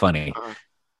 Kind of funny.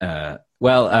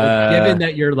 Given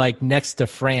that you're like next to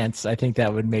France, I think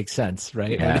that would make sense,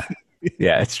 right? Yeah,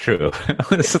 yeah, it's true.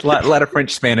 There's a lot of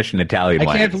French, Spanish, and Italian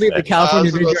wine. I can't believe the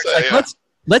California New York.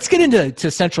 Let's get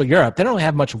into Central Europe. They don't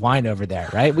have much wine over there,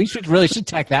 right? We should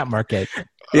attack that market.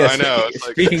 Yeah, I know.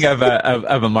 Speaking of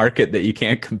a market that you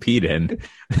can't compete in,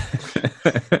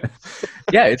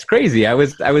 yeah, it's crazy. I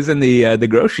was in the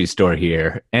grocery store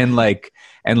here, and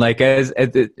as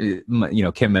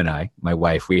Kim and I, my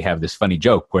wife, we have this funny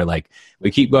joke where like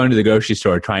we keep going to the grocery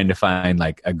store trying to find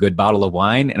like a good bottle of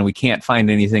wine, and we can't find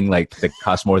anything like that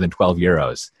costs more than 12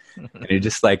 euros. And it's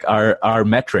just like our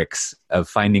metrics of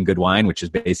finding good wine, which is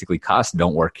basically cost,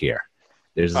 don't work here.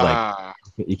 There's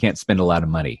you can't spend a lot of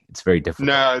money. It's very difficult.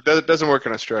 No, it doesn't work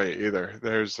in Australia either.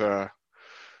 There's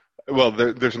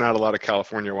there's not a lot of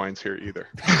California wines here either.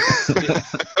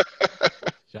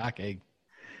 Shocking.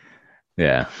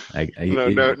 Yeah.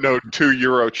 No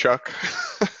 €2 chuck.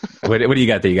 What do you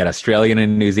got there? You got Australian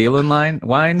and New Zealand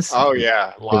wines? Oh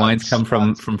yeah. The wines come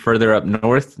from further up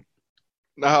north?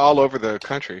 All over the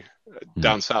country,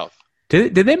 down south.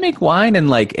 Did they make wine in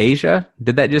like Asia?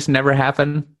 Did that just never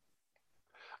happen?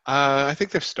 I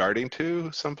think they're starting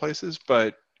to some places,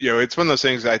 but it's one of those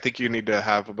things that I think you need to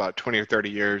have about 20 or 30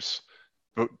 years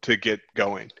to get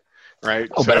going, right?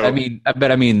 Oh, but I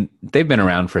mean, they've been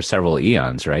around for several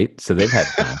eons, right? So they've had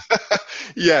time.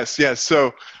 Yes.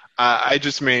 So I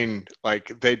just mean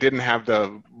like they didn't have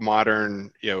the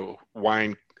modern,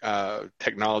 wine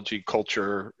technology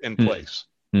culture in place.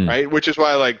 Right, which is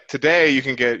why, like today, you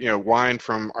can get wine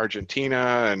from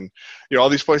Argentina and all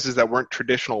these places that weren't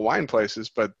traditional wine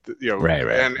places, but right.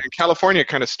 And California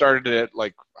kind of started it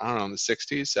like I don't know in the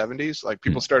 '60s, '70s. Like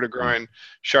people started growing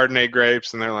Chardonnay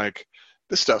grapes, and they're like,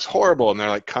 "This stuff's horrible," and they're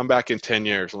like, "Come back in 10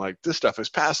 years," and like, "This stuff is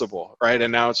passable," right?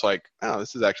 And now it's like, "Oh,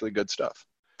 this is actually good stuff."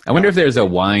 I wonder if there's a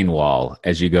wine wall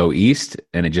as you go east,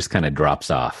 and it just kind of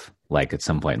drops off, like at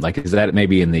some point. Like, is that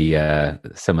maybe in the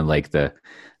someone like the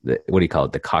what do you call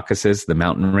it? The Caucasus, the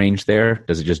mountain range there?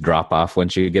 Does it just drop off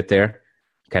once you get there?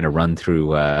 Kind of run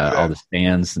through all the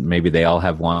stands. Maybe they all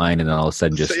have wine, and then all of a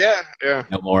sudden just no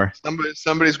more.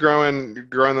 Somebody's growing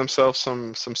themselves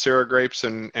some Syrah grapes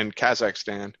in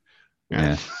Kazakhstan.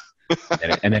 Yeah.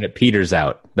 and then it peters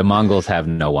out. The Mongols have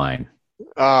no wine.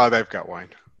 Oh, they've got wine.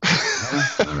 All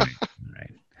right.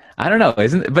 I don't know.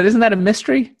 Isn't that a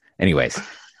mystery? Anyways,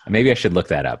 maybe I should look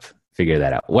that up. Figure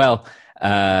that out. Well,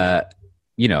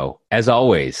 as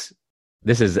always,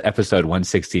 this is episode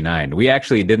 169. We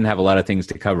actually didn't have a lot of things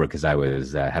to cover because I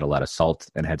was had a lot of salt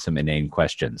and had some inane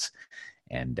questions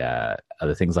and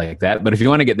other things like that. But if you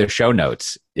want to get their show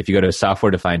notes, if you go to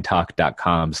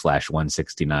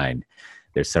softwaredefinedtalk.com/169,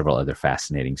 there's several other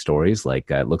fascinating stories.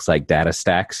 Like it looks like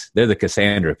DataStax. They're the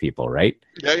Cassandra people, right?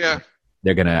 Yeah.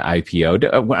 They're going to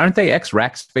IPO. Aren't they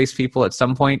ex-Rackspace people at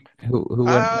some point? Who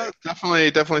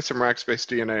definitely some Rackspace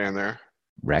DNA in there.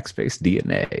 Rackspace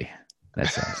DNA. That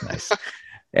sounds nice.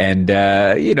 And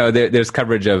there's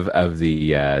coverage of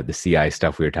the CI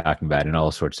stuff we were talking about and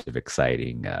all sorts of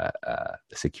exciting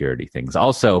security things.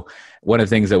 Also, one of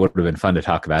the things that would have been fun to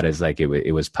talk about is like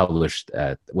it was published.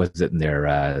 Was it in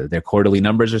their quarterly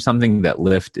numbers or something that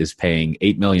Lyft is paying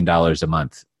 $8 million a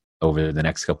month over the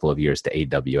next couple of years to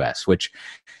AWS, which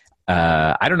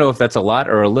I don't know if that's a lot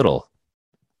or a little.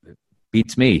 It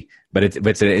beats me, but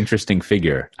it's an interesting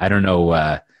figure. I don't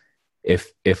know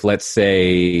if let's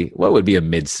say, what would be a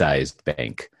mid-sized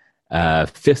bank?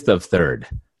 Fifth of Third.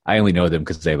 I only know them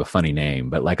because they have a funny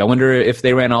name, but like I wonder if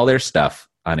they ran all their stuff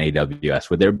on AWS,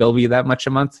 would their bill be that much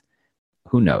a month?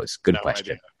 Who knows? Good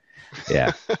question.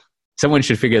 Yeah. Someone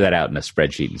should figure that out in a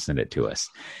spreadsheet and send it to us.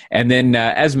 And then,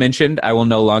 as mentioned, I will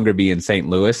no longer be in St.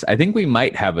 Louis. I think we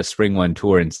might have a Spring One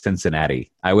tour in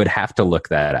Cincinnati. I would have to look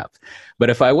that up.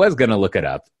 But if I was going to look it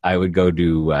up, I would go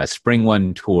to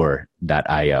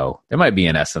springonetour.io. There might be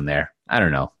an S in there. I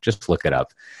don't know. Just look it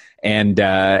up. And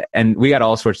we got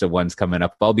all sorts of ones coming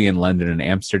up. I'll be in London and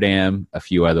Amsterdam, a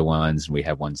few other ones. We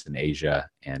have ones in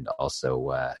Asia and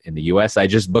also in the U.S. I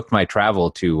just booked my travel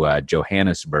to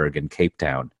Johannesburg and Cape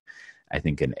Town, I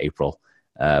think in April,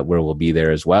 where we'll be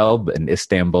there as well, in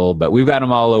Istanbul. But we've got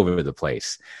them all over the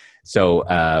place.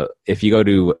 So if you go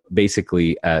to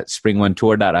basically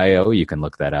springonetour.io, you can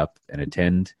look that up and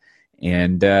attend.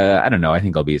 And I don't know, I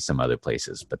think I'll be at some other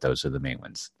places, but those are the main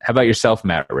ones. How about yourself,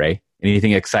 Matt Ray?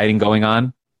 Anything exciting going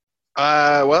on?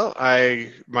 Well,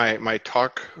 my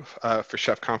talk for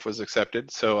ChefConf was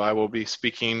accepted, so I will be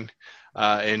speaking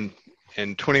in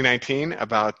 2019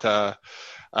 about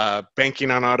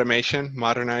banking on automation,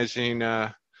 modernizing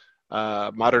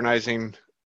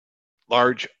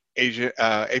large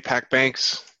APAC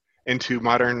banks into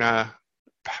modern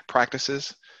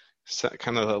practices. So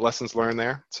kind of the lessons learned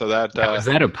there. So that was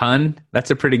that a pun?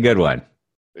 That's a pretty good one.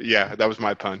 Yeah, that was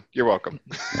my pun. You're welcome.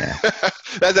 Yeah.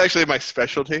 That's actually my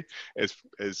specialty is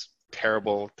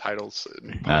terrible titles.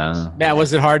 Matt,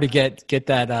 was it hard to get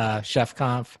that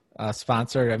ChefConf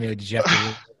sponsor? I mean, did you have to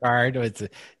read the card?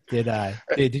 Did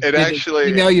actually it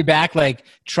email you back like,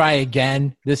 try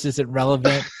again? This isn't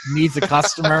relevant. Needs a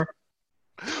customer.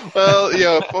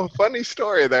 Well, funny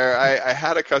story there. I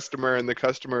had a customer, and the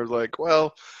customer was like,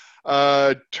 well,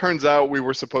 turns out we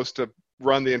were supposed to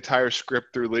run the entire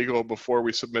script through legal before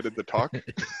we submitted the talk.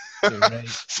 Right.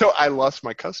 So I lost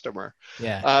my customer.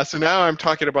 Yeah. So now I'm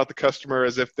talking about the customer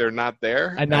as if they're not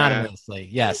there. Anonymously,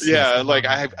 yes. Yeah, yes, like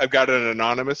I've got an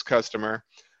anonymous customer.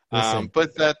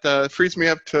 But that frees me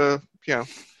up to,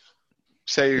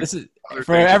 say. This is,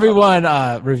 for everyone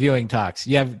reviewing talks,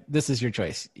 this is your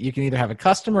choice. You can either have a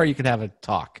customer or you can have a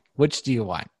talk. Which do you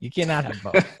want? You cannot have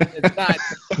both. It's not,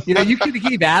 you can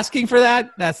keep asking for that.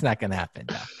 That's not going to happen.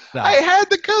 No. I had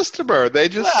the customer. They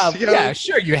just, yeah,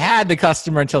 sure. You had the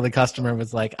customer until the customer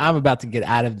was like, I'm about to get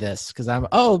out of this because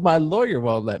my lawyer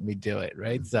won't let me do it.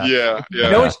 Right. So yeah.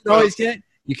 You know what you can always get?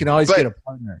 You can always get a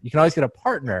partner. You can always get a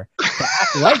partner to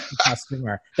act like the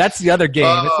customer. That's the other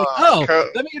game. It's like,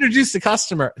 let me introduce the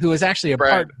customer who is actually a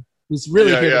partner who's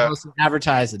really here to host and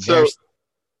advertise.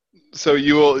 So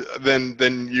you will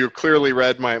then you clearly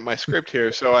read my script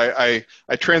here. So I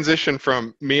transitioned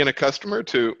from me and a customer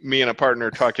to me and a partner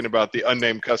talking about the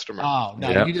unnamed customer. Oh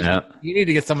no! You need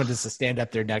to get someone just to stand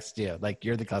up there next to you, like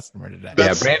you're the customer today.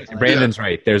 Brandon's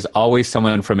right. There's always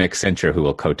someone from Accenture who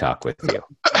will co-talk with you.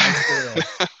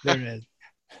 There it is.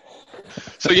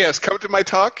 So yes, come to my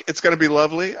talk. It's going to be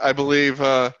lovely. I believe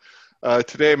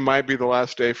today might be the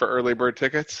last day for early bird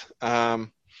tickets.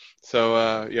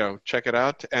 So check it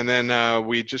out. And then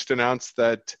we just announced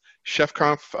that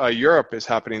ChefConf Europe is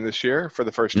happening this year for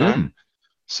the first time.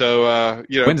 So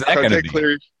when's that going to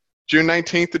be? June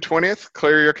 19th to 20th.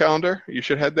 Clear your calendar. You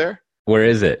should head there. Where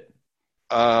is it?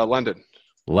 London.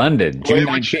 London, June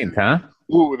 19th, huh?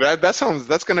 Ooh, that's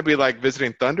going to be like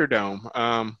visiting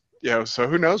Thunderdome. So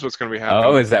who knows what's going to be happening?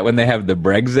 Oh, is that when they have the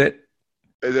Brexit?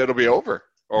 It'll be over,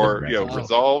 or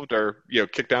resolved, or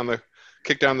kicked down the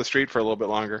street for a little bit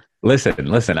longer. Listen.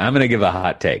 I'm going to give a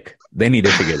hot take. They need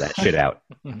to figure that shit out.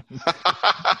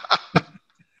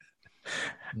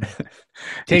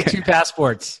 Take 2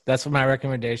 passports. That's my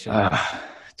recommendation.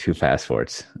 2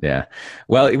 passports. Yeah.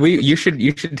 Well, you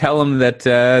should tell them that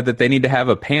they need to have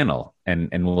a panel, and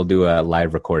we'll do a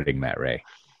live recording, Matt Ray.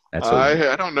 That's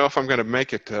I don't know if I'm going to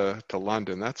make it to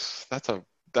London. That's the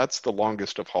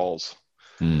longest of hauls.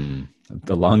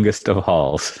 The longest of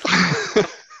hauls.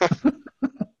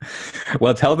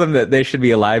 Well, tell them that there should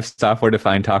be a live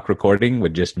software-defined talk recording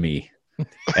with just me.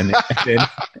 And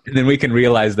then we can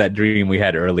realize that dream we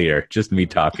had earlier, just me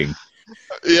talking.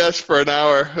 Yes, for an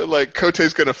hour. Like,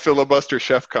 Cote's going to filibuster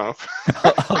ChefConf.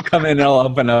 I'll come in and I'll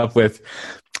open up with,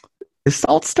 is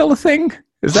salt still a thing?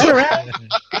 Is that around?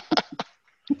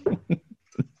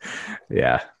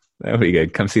 Yeah, that would be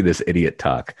good. Come see this idiot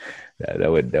talk. That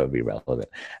would be relevant.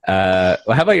 Well,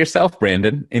 how about yourself,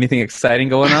 Brandon? Anything exciting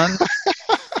going on?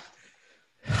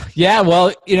 Yeah,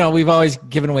 well, we've always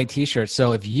given away T-shirts.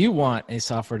 So if you want a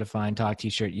software-defined talk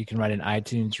T-shirt, you can write an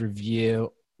iTunes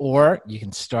review, or you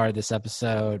can start this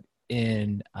episode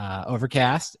in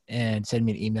Overcast and send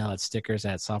me an email at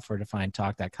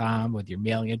stickers@softwaredefinedtalk.com with your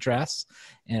mailing address,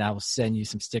 and I will send you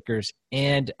some stickers.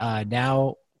 And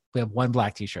now we have 1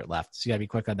 black T-shirt left, so you got to be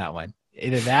quick on that one.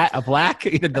 Either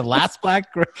the last black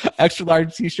extra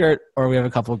large T-shirt, or we have a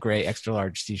couple of gray extra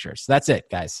large T-shirts. So that's it,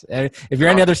 guys. If you're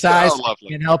any other size, I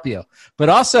can help you. But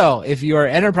also, if you are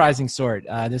enterprising sort,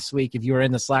 this week, if you were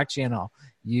in the Slack channel,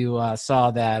 you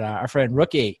saw that our friend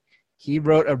Rookie, he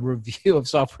wrote a review of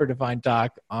Software Defined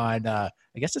Talk on, I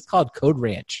guess it's called Code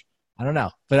Ranch. I don't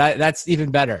know, but that's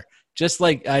even better. Just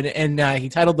like, and he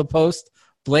titled the post,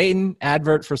 "Blatant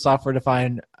Advert for Software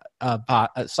Defined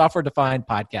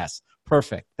Podcast."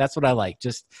 Perfect. That's what I like.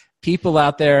 Just people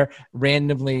out there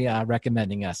randomly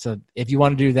recommending us. So if you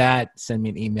want to do that, send me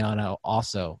an email and I'll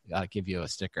also give you a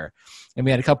sticker. And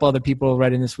we had a couple other people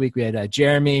writing this week. We had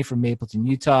Jeremy from Mapleton,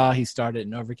 Utah. He started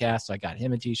in Overcast, so I got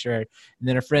him a T-shirt. And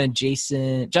then a friend,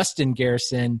 Justin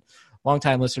Garrison,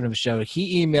 longtime listener of the show,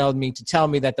 he emailed me to tell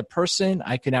me that the person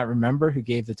I could not remember who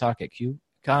gave the talk at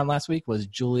QCon last week was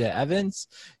Julia Evans.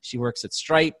 She works at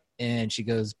Stripe, and she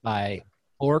goes by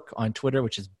Ork on Twitter,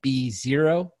 which is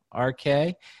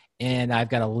B0RK. And I've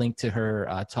got a link to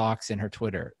her talks and her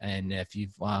Twitter. And if you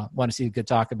want to see a good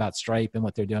talk about Stripe and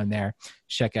what they're doing there,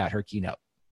 check out her keynote.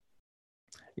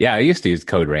 Yeah, I used to use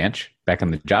Code Ranch back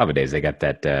in the Java days. They got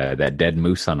that dead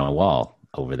moose on a wall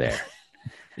over there.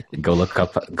 Go look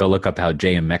up how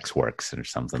JMX works or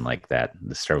something like that.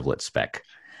 The servlet spec.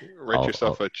 Write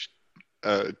yourself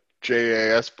a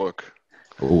JAS book.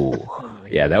 Ooh,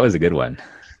 yeah, that was a good one.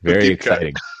 Very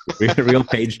exciting. Real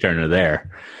page turner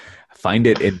there. Find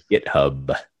it in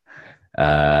GitHub.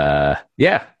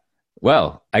 Yeah.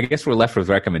 Well, I guess we're left with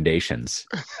recommendations,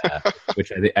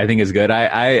 which I think is good.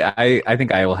 I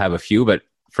think I will have a few, but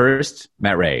first,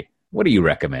 Matt Ray, what do you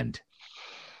recommend?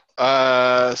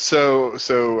 So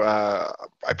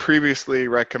I previously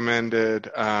recommended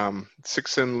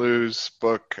Cixin Liu's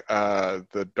book,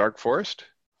 The Dark Forest,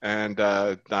 and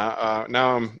now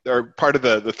I'm part of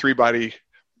the three body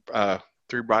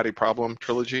problem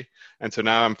trilogy, and so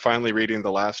now I'm finally reading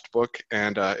the last book,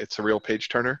 and it's a real page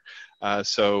turner. I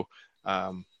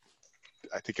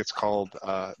think it's called,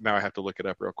 now I have to look it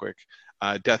up real quick,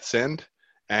 Death's End.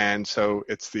 And so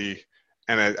it's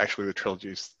actually the trilogy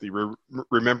is the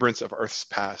Remembrance of Earth's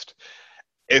Past.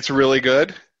 It's really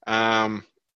good.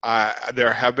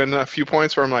 There have been a few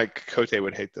points where I'm like, Cote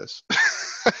would hate this.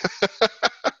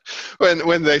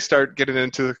 when they start getting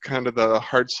into kind of the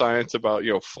hard science about,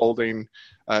 folding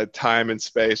time and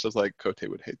space, I was like, Cote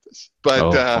would hate this.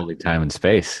 But folding time and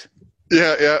space.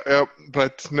 Yeah.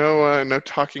 But no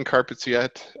talking carpets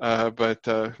yet. But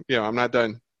I'm not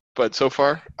done. But so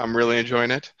far, I'm really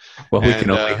enjoying it. Well, we can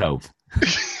only hope.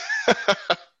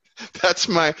 That's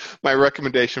my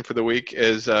recommendation for the week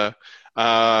is read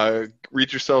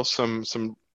yourself some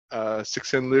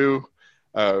Cixin Liu,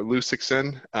 Liu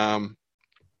Cixin.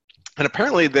 And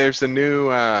apparently there's a new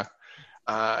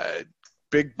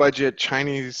big budget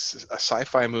Chinese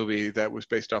sci-fi movie that was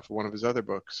based off of one of his other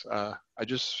books. I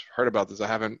just heard about this. I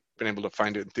haven't been able to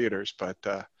find it in theaters, but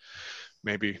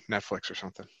maybe Netflix or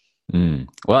something.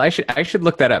 Well, I should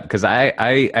look that up because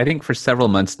I think for several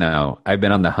months now I've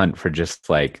been on the hunt for just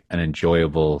like an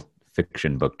enjoyable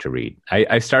fiction book to read.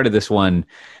 I started this one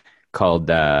called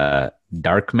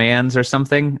Darkmans or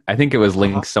something. I think it was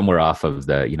linked somewhere off of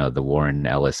the Warren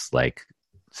Ellis like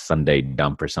Sunday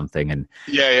Dump or something. And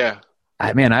yeah.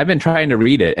 I've been trying to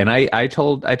read it, and I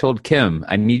told Kim,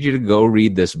 I need you to go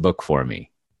read this book for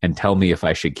me and tell me if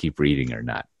I should keep reading or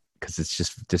not, because it's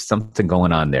just something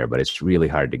going on there, but it's really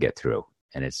hard to get through,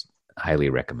 and it's highly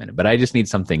recommended. But I just need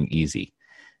something easy,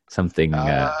 something.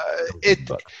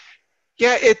 Book.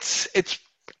 Yeah, it's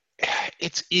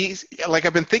easy. Like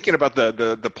I've been thinking about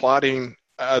the plotting,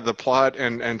 the plot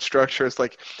and structure. It's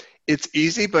like it's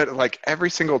easy, but like every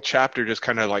single chapter just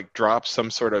kind of like drops some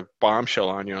sort of bombshell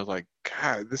on you. I was like,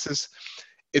 God,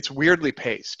 it's weirdly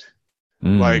paced.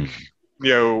 Like,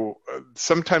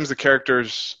 sometimes the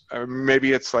characters,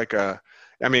 maybe it's like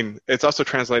it's also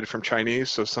translated from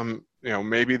Chinese. So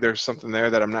maybe there's something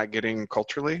there that I'm not getting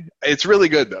culturally. It's really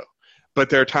good though. But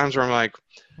there are times where I'm like,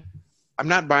 I'm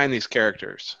not buying these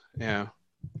characters.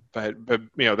 But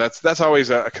that's always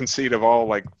a conceit of all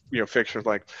like fiction.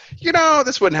 Like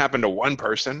this wouldn't happen to one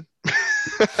person.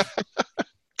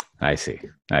 I see.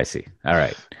 All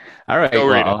right.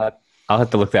 Well, I'll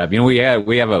have to look that up. We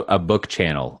have a book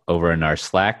channel over in our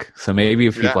Slack. So maybe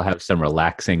if people have some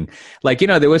relaxing, like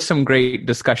there was some great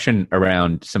discussion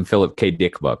around some Philip K.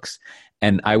 Dick books,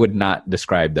 and I would not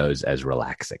describe those as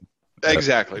relaxing.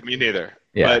 Exactly. Me neither.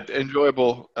 Yeah. But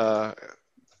enjoyable.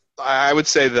 I would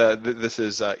say this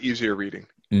is easier reading.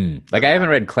 Like I haven't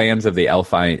read Clans of the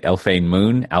Alphine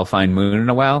Moon in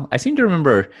a while. I seem to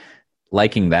remember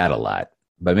liking that a lot,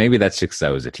 but maybe that's just because I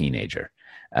was a teenager.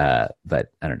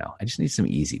 But I don't know. I just need some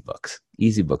easy books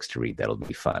to read. That'll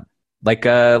be fun. Like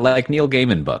Neil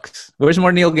Gaiman books. Where's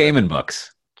more Neil Gaiman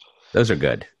books? Those are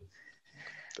good.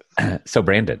 So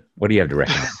Brandon, what do you have to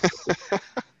recommend?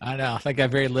 I don't know. That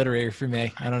got very literary for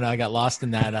me. I don't know. I got lost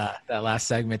in that last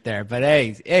segment there. But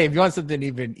hey, if you want something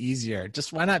even easier,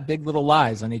 just why not Big Little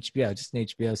Lies on HBO? Just an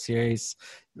HBO series,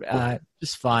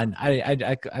 just fun.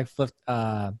 I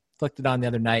flipped it on the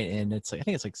other night, and I think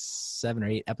it's like 7 or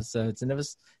 8 episodes, and it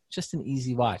was just an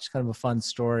easy watch. Kind of a fun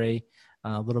story,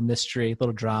 a little mystery, a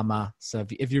little drama. So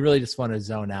if you really just want to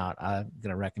zone out, I'm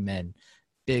gonna recommend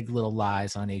Big Little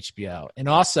Lies on HBO. And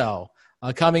also,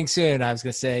 coming soon, I was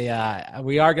going to say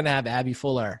we are going to have Abby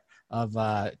Fuller of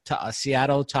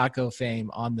Seattle taco fame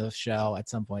on the show at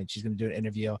some point. She's going to do an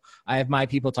interview. I have my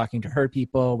people talking to her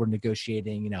people. We're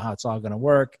negotiating, how it's all going to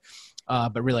work.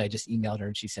 But really, I just emailed her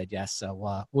and she said yes.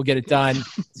 So we'll get it done.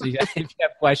 So if you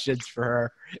have questions for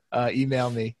her,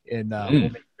 email me and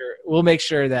we'll make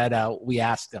sure that we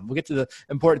ask them. We'll get to the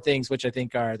important things, which I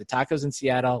think are the tacos in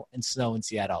Seattle and snow in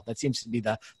Seattle. That seems to be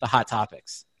the hot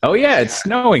topics. Oh yeah, it's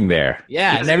snowing there.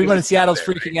 Yeah, and everyone in Seattle's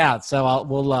freaking out. So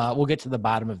we'll get to the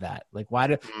bottom of that. Like, why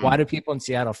do people in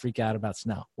Seattle freak out about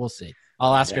snow? We'll see.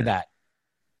 I'll ask her that.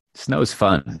 Snow's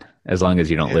fun as long as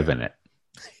you don't live in it.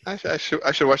 I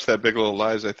should watch that Big Little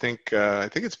Lies. I think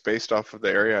it's based off of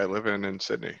the area I live in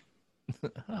Sydney.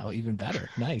 Oh, even better.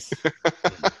 Nice.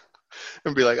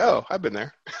 And be like, oh, I've been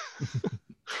there.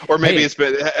 Or maybe it's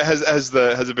been has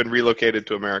it been relocated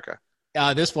to America?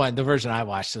 This one, the version I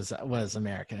watched was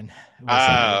American.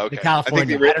 Okay. The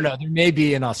California. I don't know. There may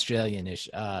be an Australian-ish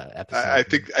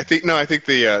episode. I think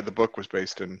the book was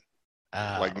based in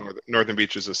like northern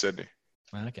beaches of Sydney.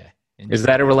 Okay. Is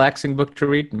that a relaxing book to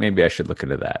read? Maybe I should look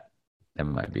into that. That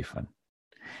might be fun.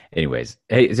 Anyways,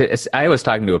 hey, I was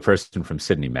talking to a person from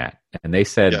Sydney, Matt, and they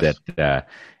said that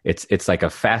it's like a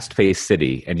fast-paced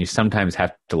city, and you sometimes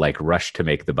have to like rush to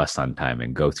make the bus on time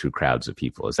and go through crowds of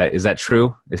people. Is that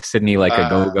true? Is Sydney like a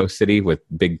go-go city with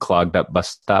big clogged up bus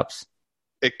stops?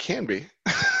 It can be.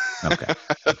 Okay.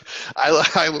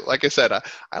 I like I said,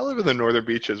 I live in the northern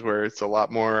beaches where it's a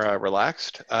lot more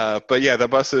relaxed. But yeah, the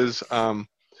buses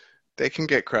they can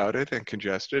get crowded and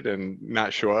congested and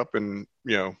not show up, and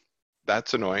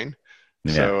that's annoying.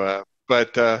 Yeah. So,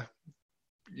 but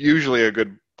usually a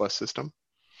good bus system.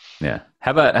 Yeah.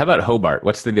 How about Hobart?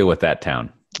 What's the deal with that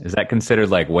town? Is that considered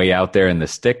like way out there in the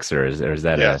sticks, or is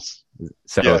that yes?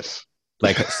 Yes.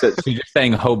 Like, so you're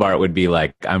saying Hobart would be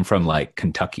like I'm from like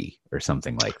Kentucky or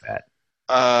something like that?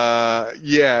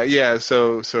 Yeah.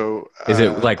 So is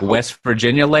it like West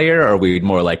Virginia layer, or are we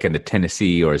more like into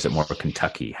Tennessee, or is it more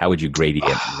Kentucky? How would you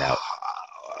gradient it out?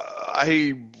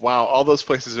 All those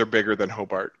places are bigger than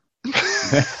Hobart.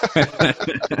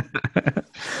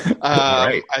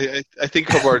 Right. I think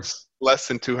Hobart's less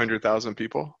than 200,000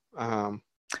 people.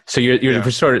 So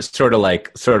you're sort of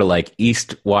like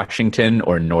East Washington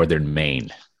or Northern Maine.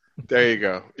 There you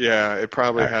go. Yeah, it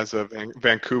probably has a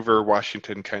Vancouver,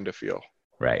 Washington kind of feel.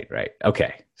 Right.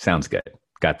 Okay, sounds good.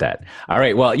 Got that. All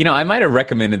right. Well, I might have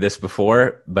recommended this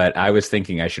before, but I was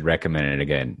thinking I should recommend it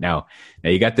again. Now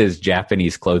you got this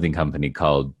Japanese clothing company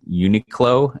called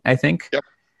Uniqlo, I think. Yep.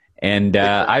 And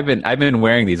I've been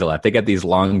wearing these a lot. They got these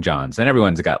long johns, and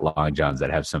everyone's got long johns that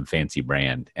have some fancy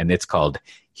brand, and it's called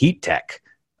Heat Tech,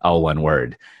 all one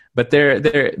word. But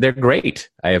they're great.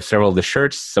 I have several of the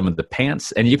shirts, some of the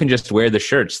pants, and you can just wear the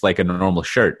shirts like a normal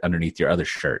shirt underneath your other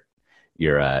shirt,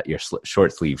 your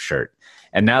short sleeve shirt.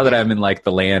 And now that I'm in like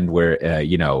the land where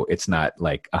it's not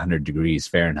like 100 degrees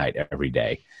Fahrenheit every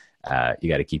day, you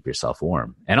got to keep yourself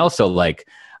warm. And also, like,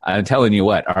 I'm telling you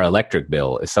what, our electric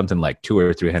bill is something like 200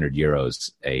 or 300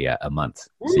 euros a month.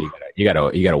 Ooh. So you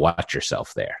gotta watch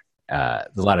yourself there.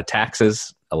 There's a lot of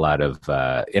taxes, a lot of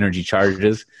energy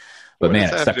charges. But what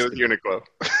man, does that have to do with Uniqlo?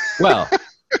 Well,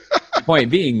 the point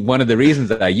being, one of the reasons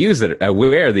that I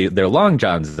wear their long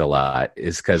johns a lot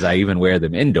is because I even wear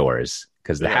them indoors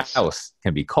because the house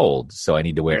can be cold. So I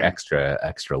need to wear extra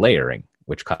layering,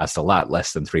 which costs a lot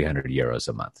less than 300 euros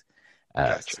a month.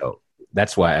 Gotcha. So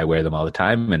that's why I wear them all the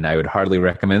time, and I would hardly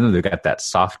recommend them. They've got that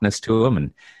softness to them,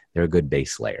 and they're a good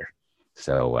base layer.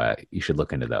 So you should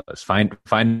look into those. Find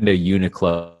a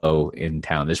Uniqlo in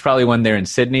town. There's probably one there in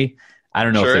Sydney. I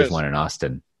don't know if there's one in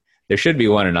Austin. There should be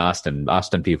one in Austin.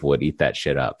 Austin people would eat that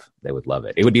shit up. They would love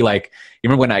it. It would be like, you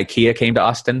remember when IKEA came to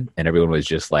Austin and everyone was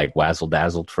just like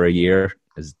wazzle-dazzled for a year?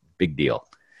 It was a big deal.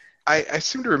 I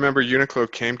seem to remember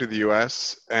Uniqlo came to the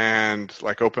U.S. and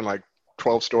like opened like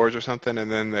 12 stores or something,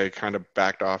 and then they kind of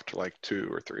backed off to like 2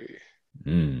 or 3.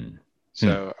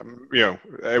 So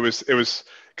it was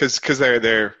because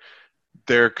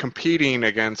they're competing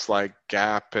against like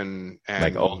Gap and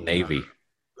like Old Navy.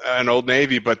 An Old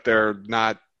Navy, but they're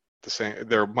not the same.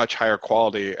 They're much higher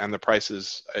quality, and the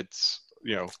prices it's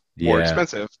more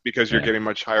expensive because you're getting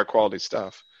much higher quality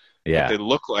stuff. Yeah, but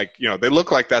they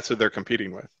look like that's what they're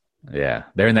competing with. Yeah,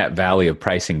 they're in that valley of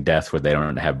pricing death where they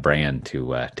don't have brand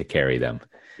to carry them.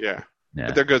 Yeah,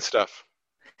 but they're good stuff.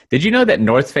 Did you know that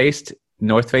North Face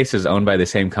is owned by the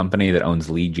same company that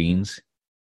owns Lee Jeans?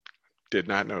 Did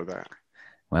not know that.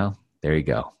 Well, there you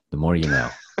go. The more you know.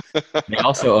 They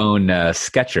also own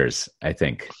Skechers, I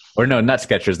think. Or no, not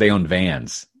Skechers. They own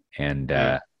Vans and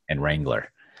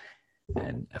Wrangler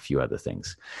and a few other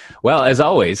things. Well, as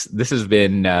always, this has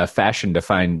been Fashion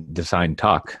Design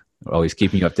Talk. We're always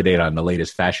keeping you up to date on the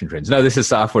latest fashion trends. No, this is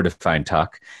Software Defined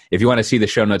Talk. If you want to see the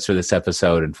show notes for this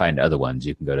episode and find other ones,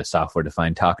 you can go to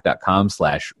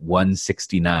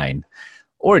softwaredefinedtalk.com/169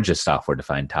 or just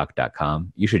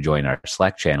softwaredefinedtalk.com. You should join our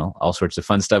Slack channel. All sorts of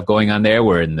fun stuff going on there.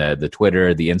 We're in the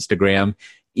Twitter, the Instagram,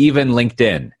 even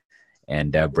LinkedIn.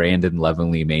 And Brandon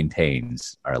lovingly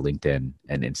maintains our LinkedIn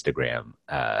and Instagram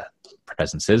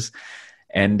presences.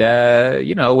 And,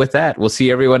 with that, we'll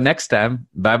see everyone next time.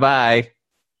 Bye-bye.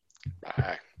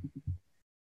 Bye.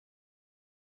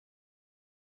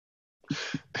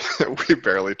 We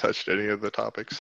barely touched any of the topics.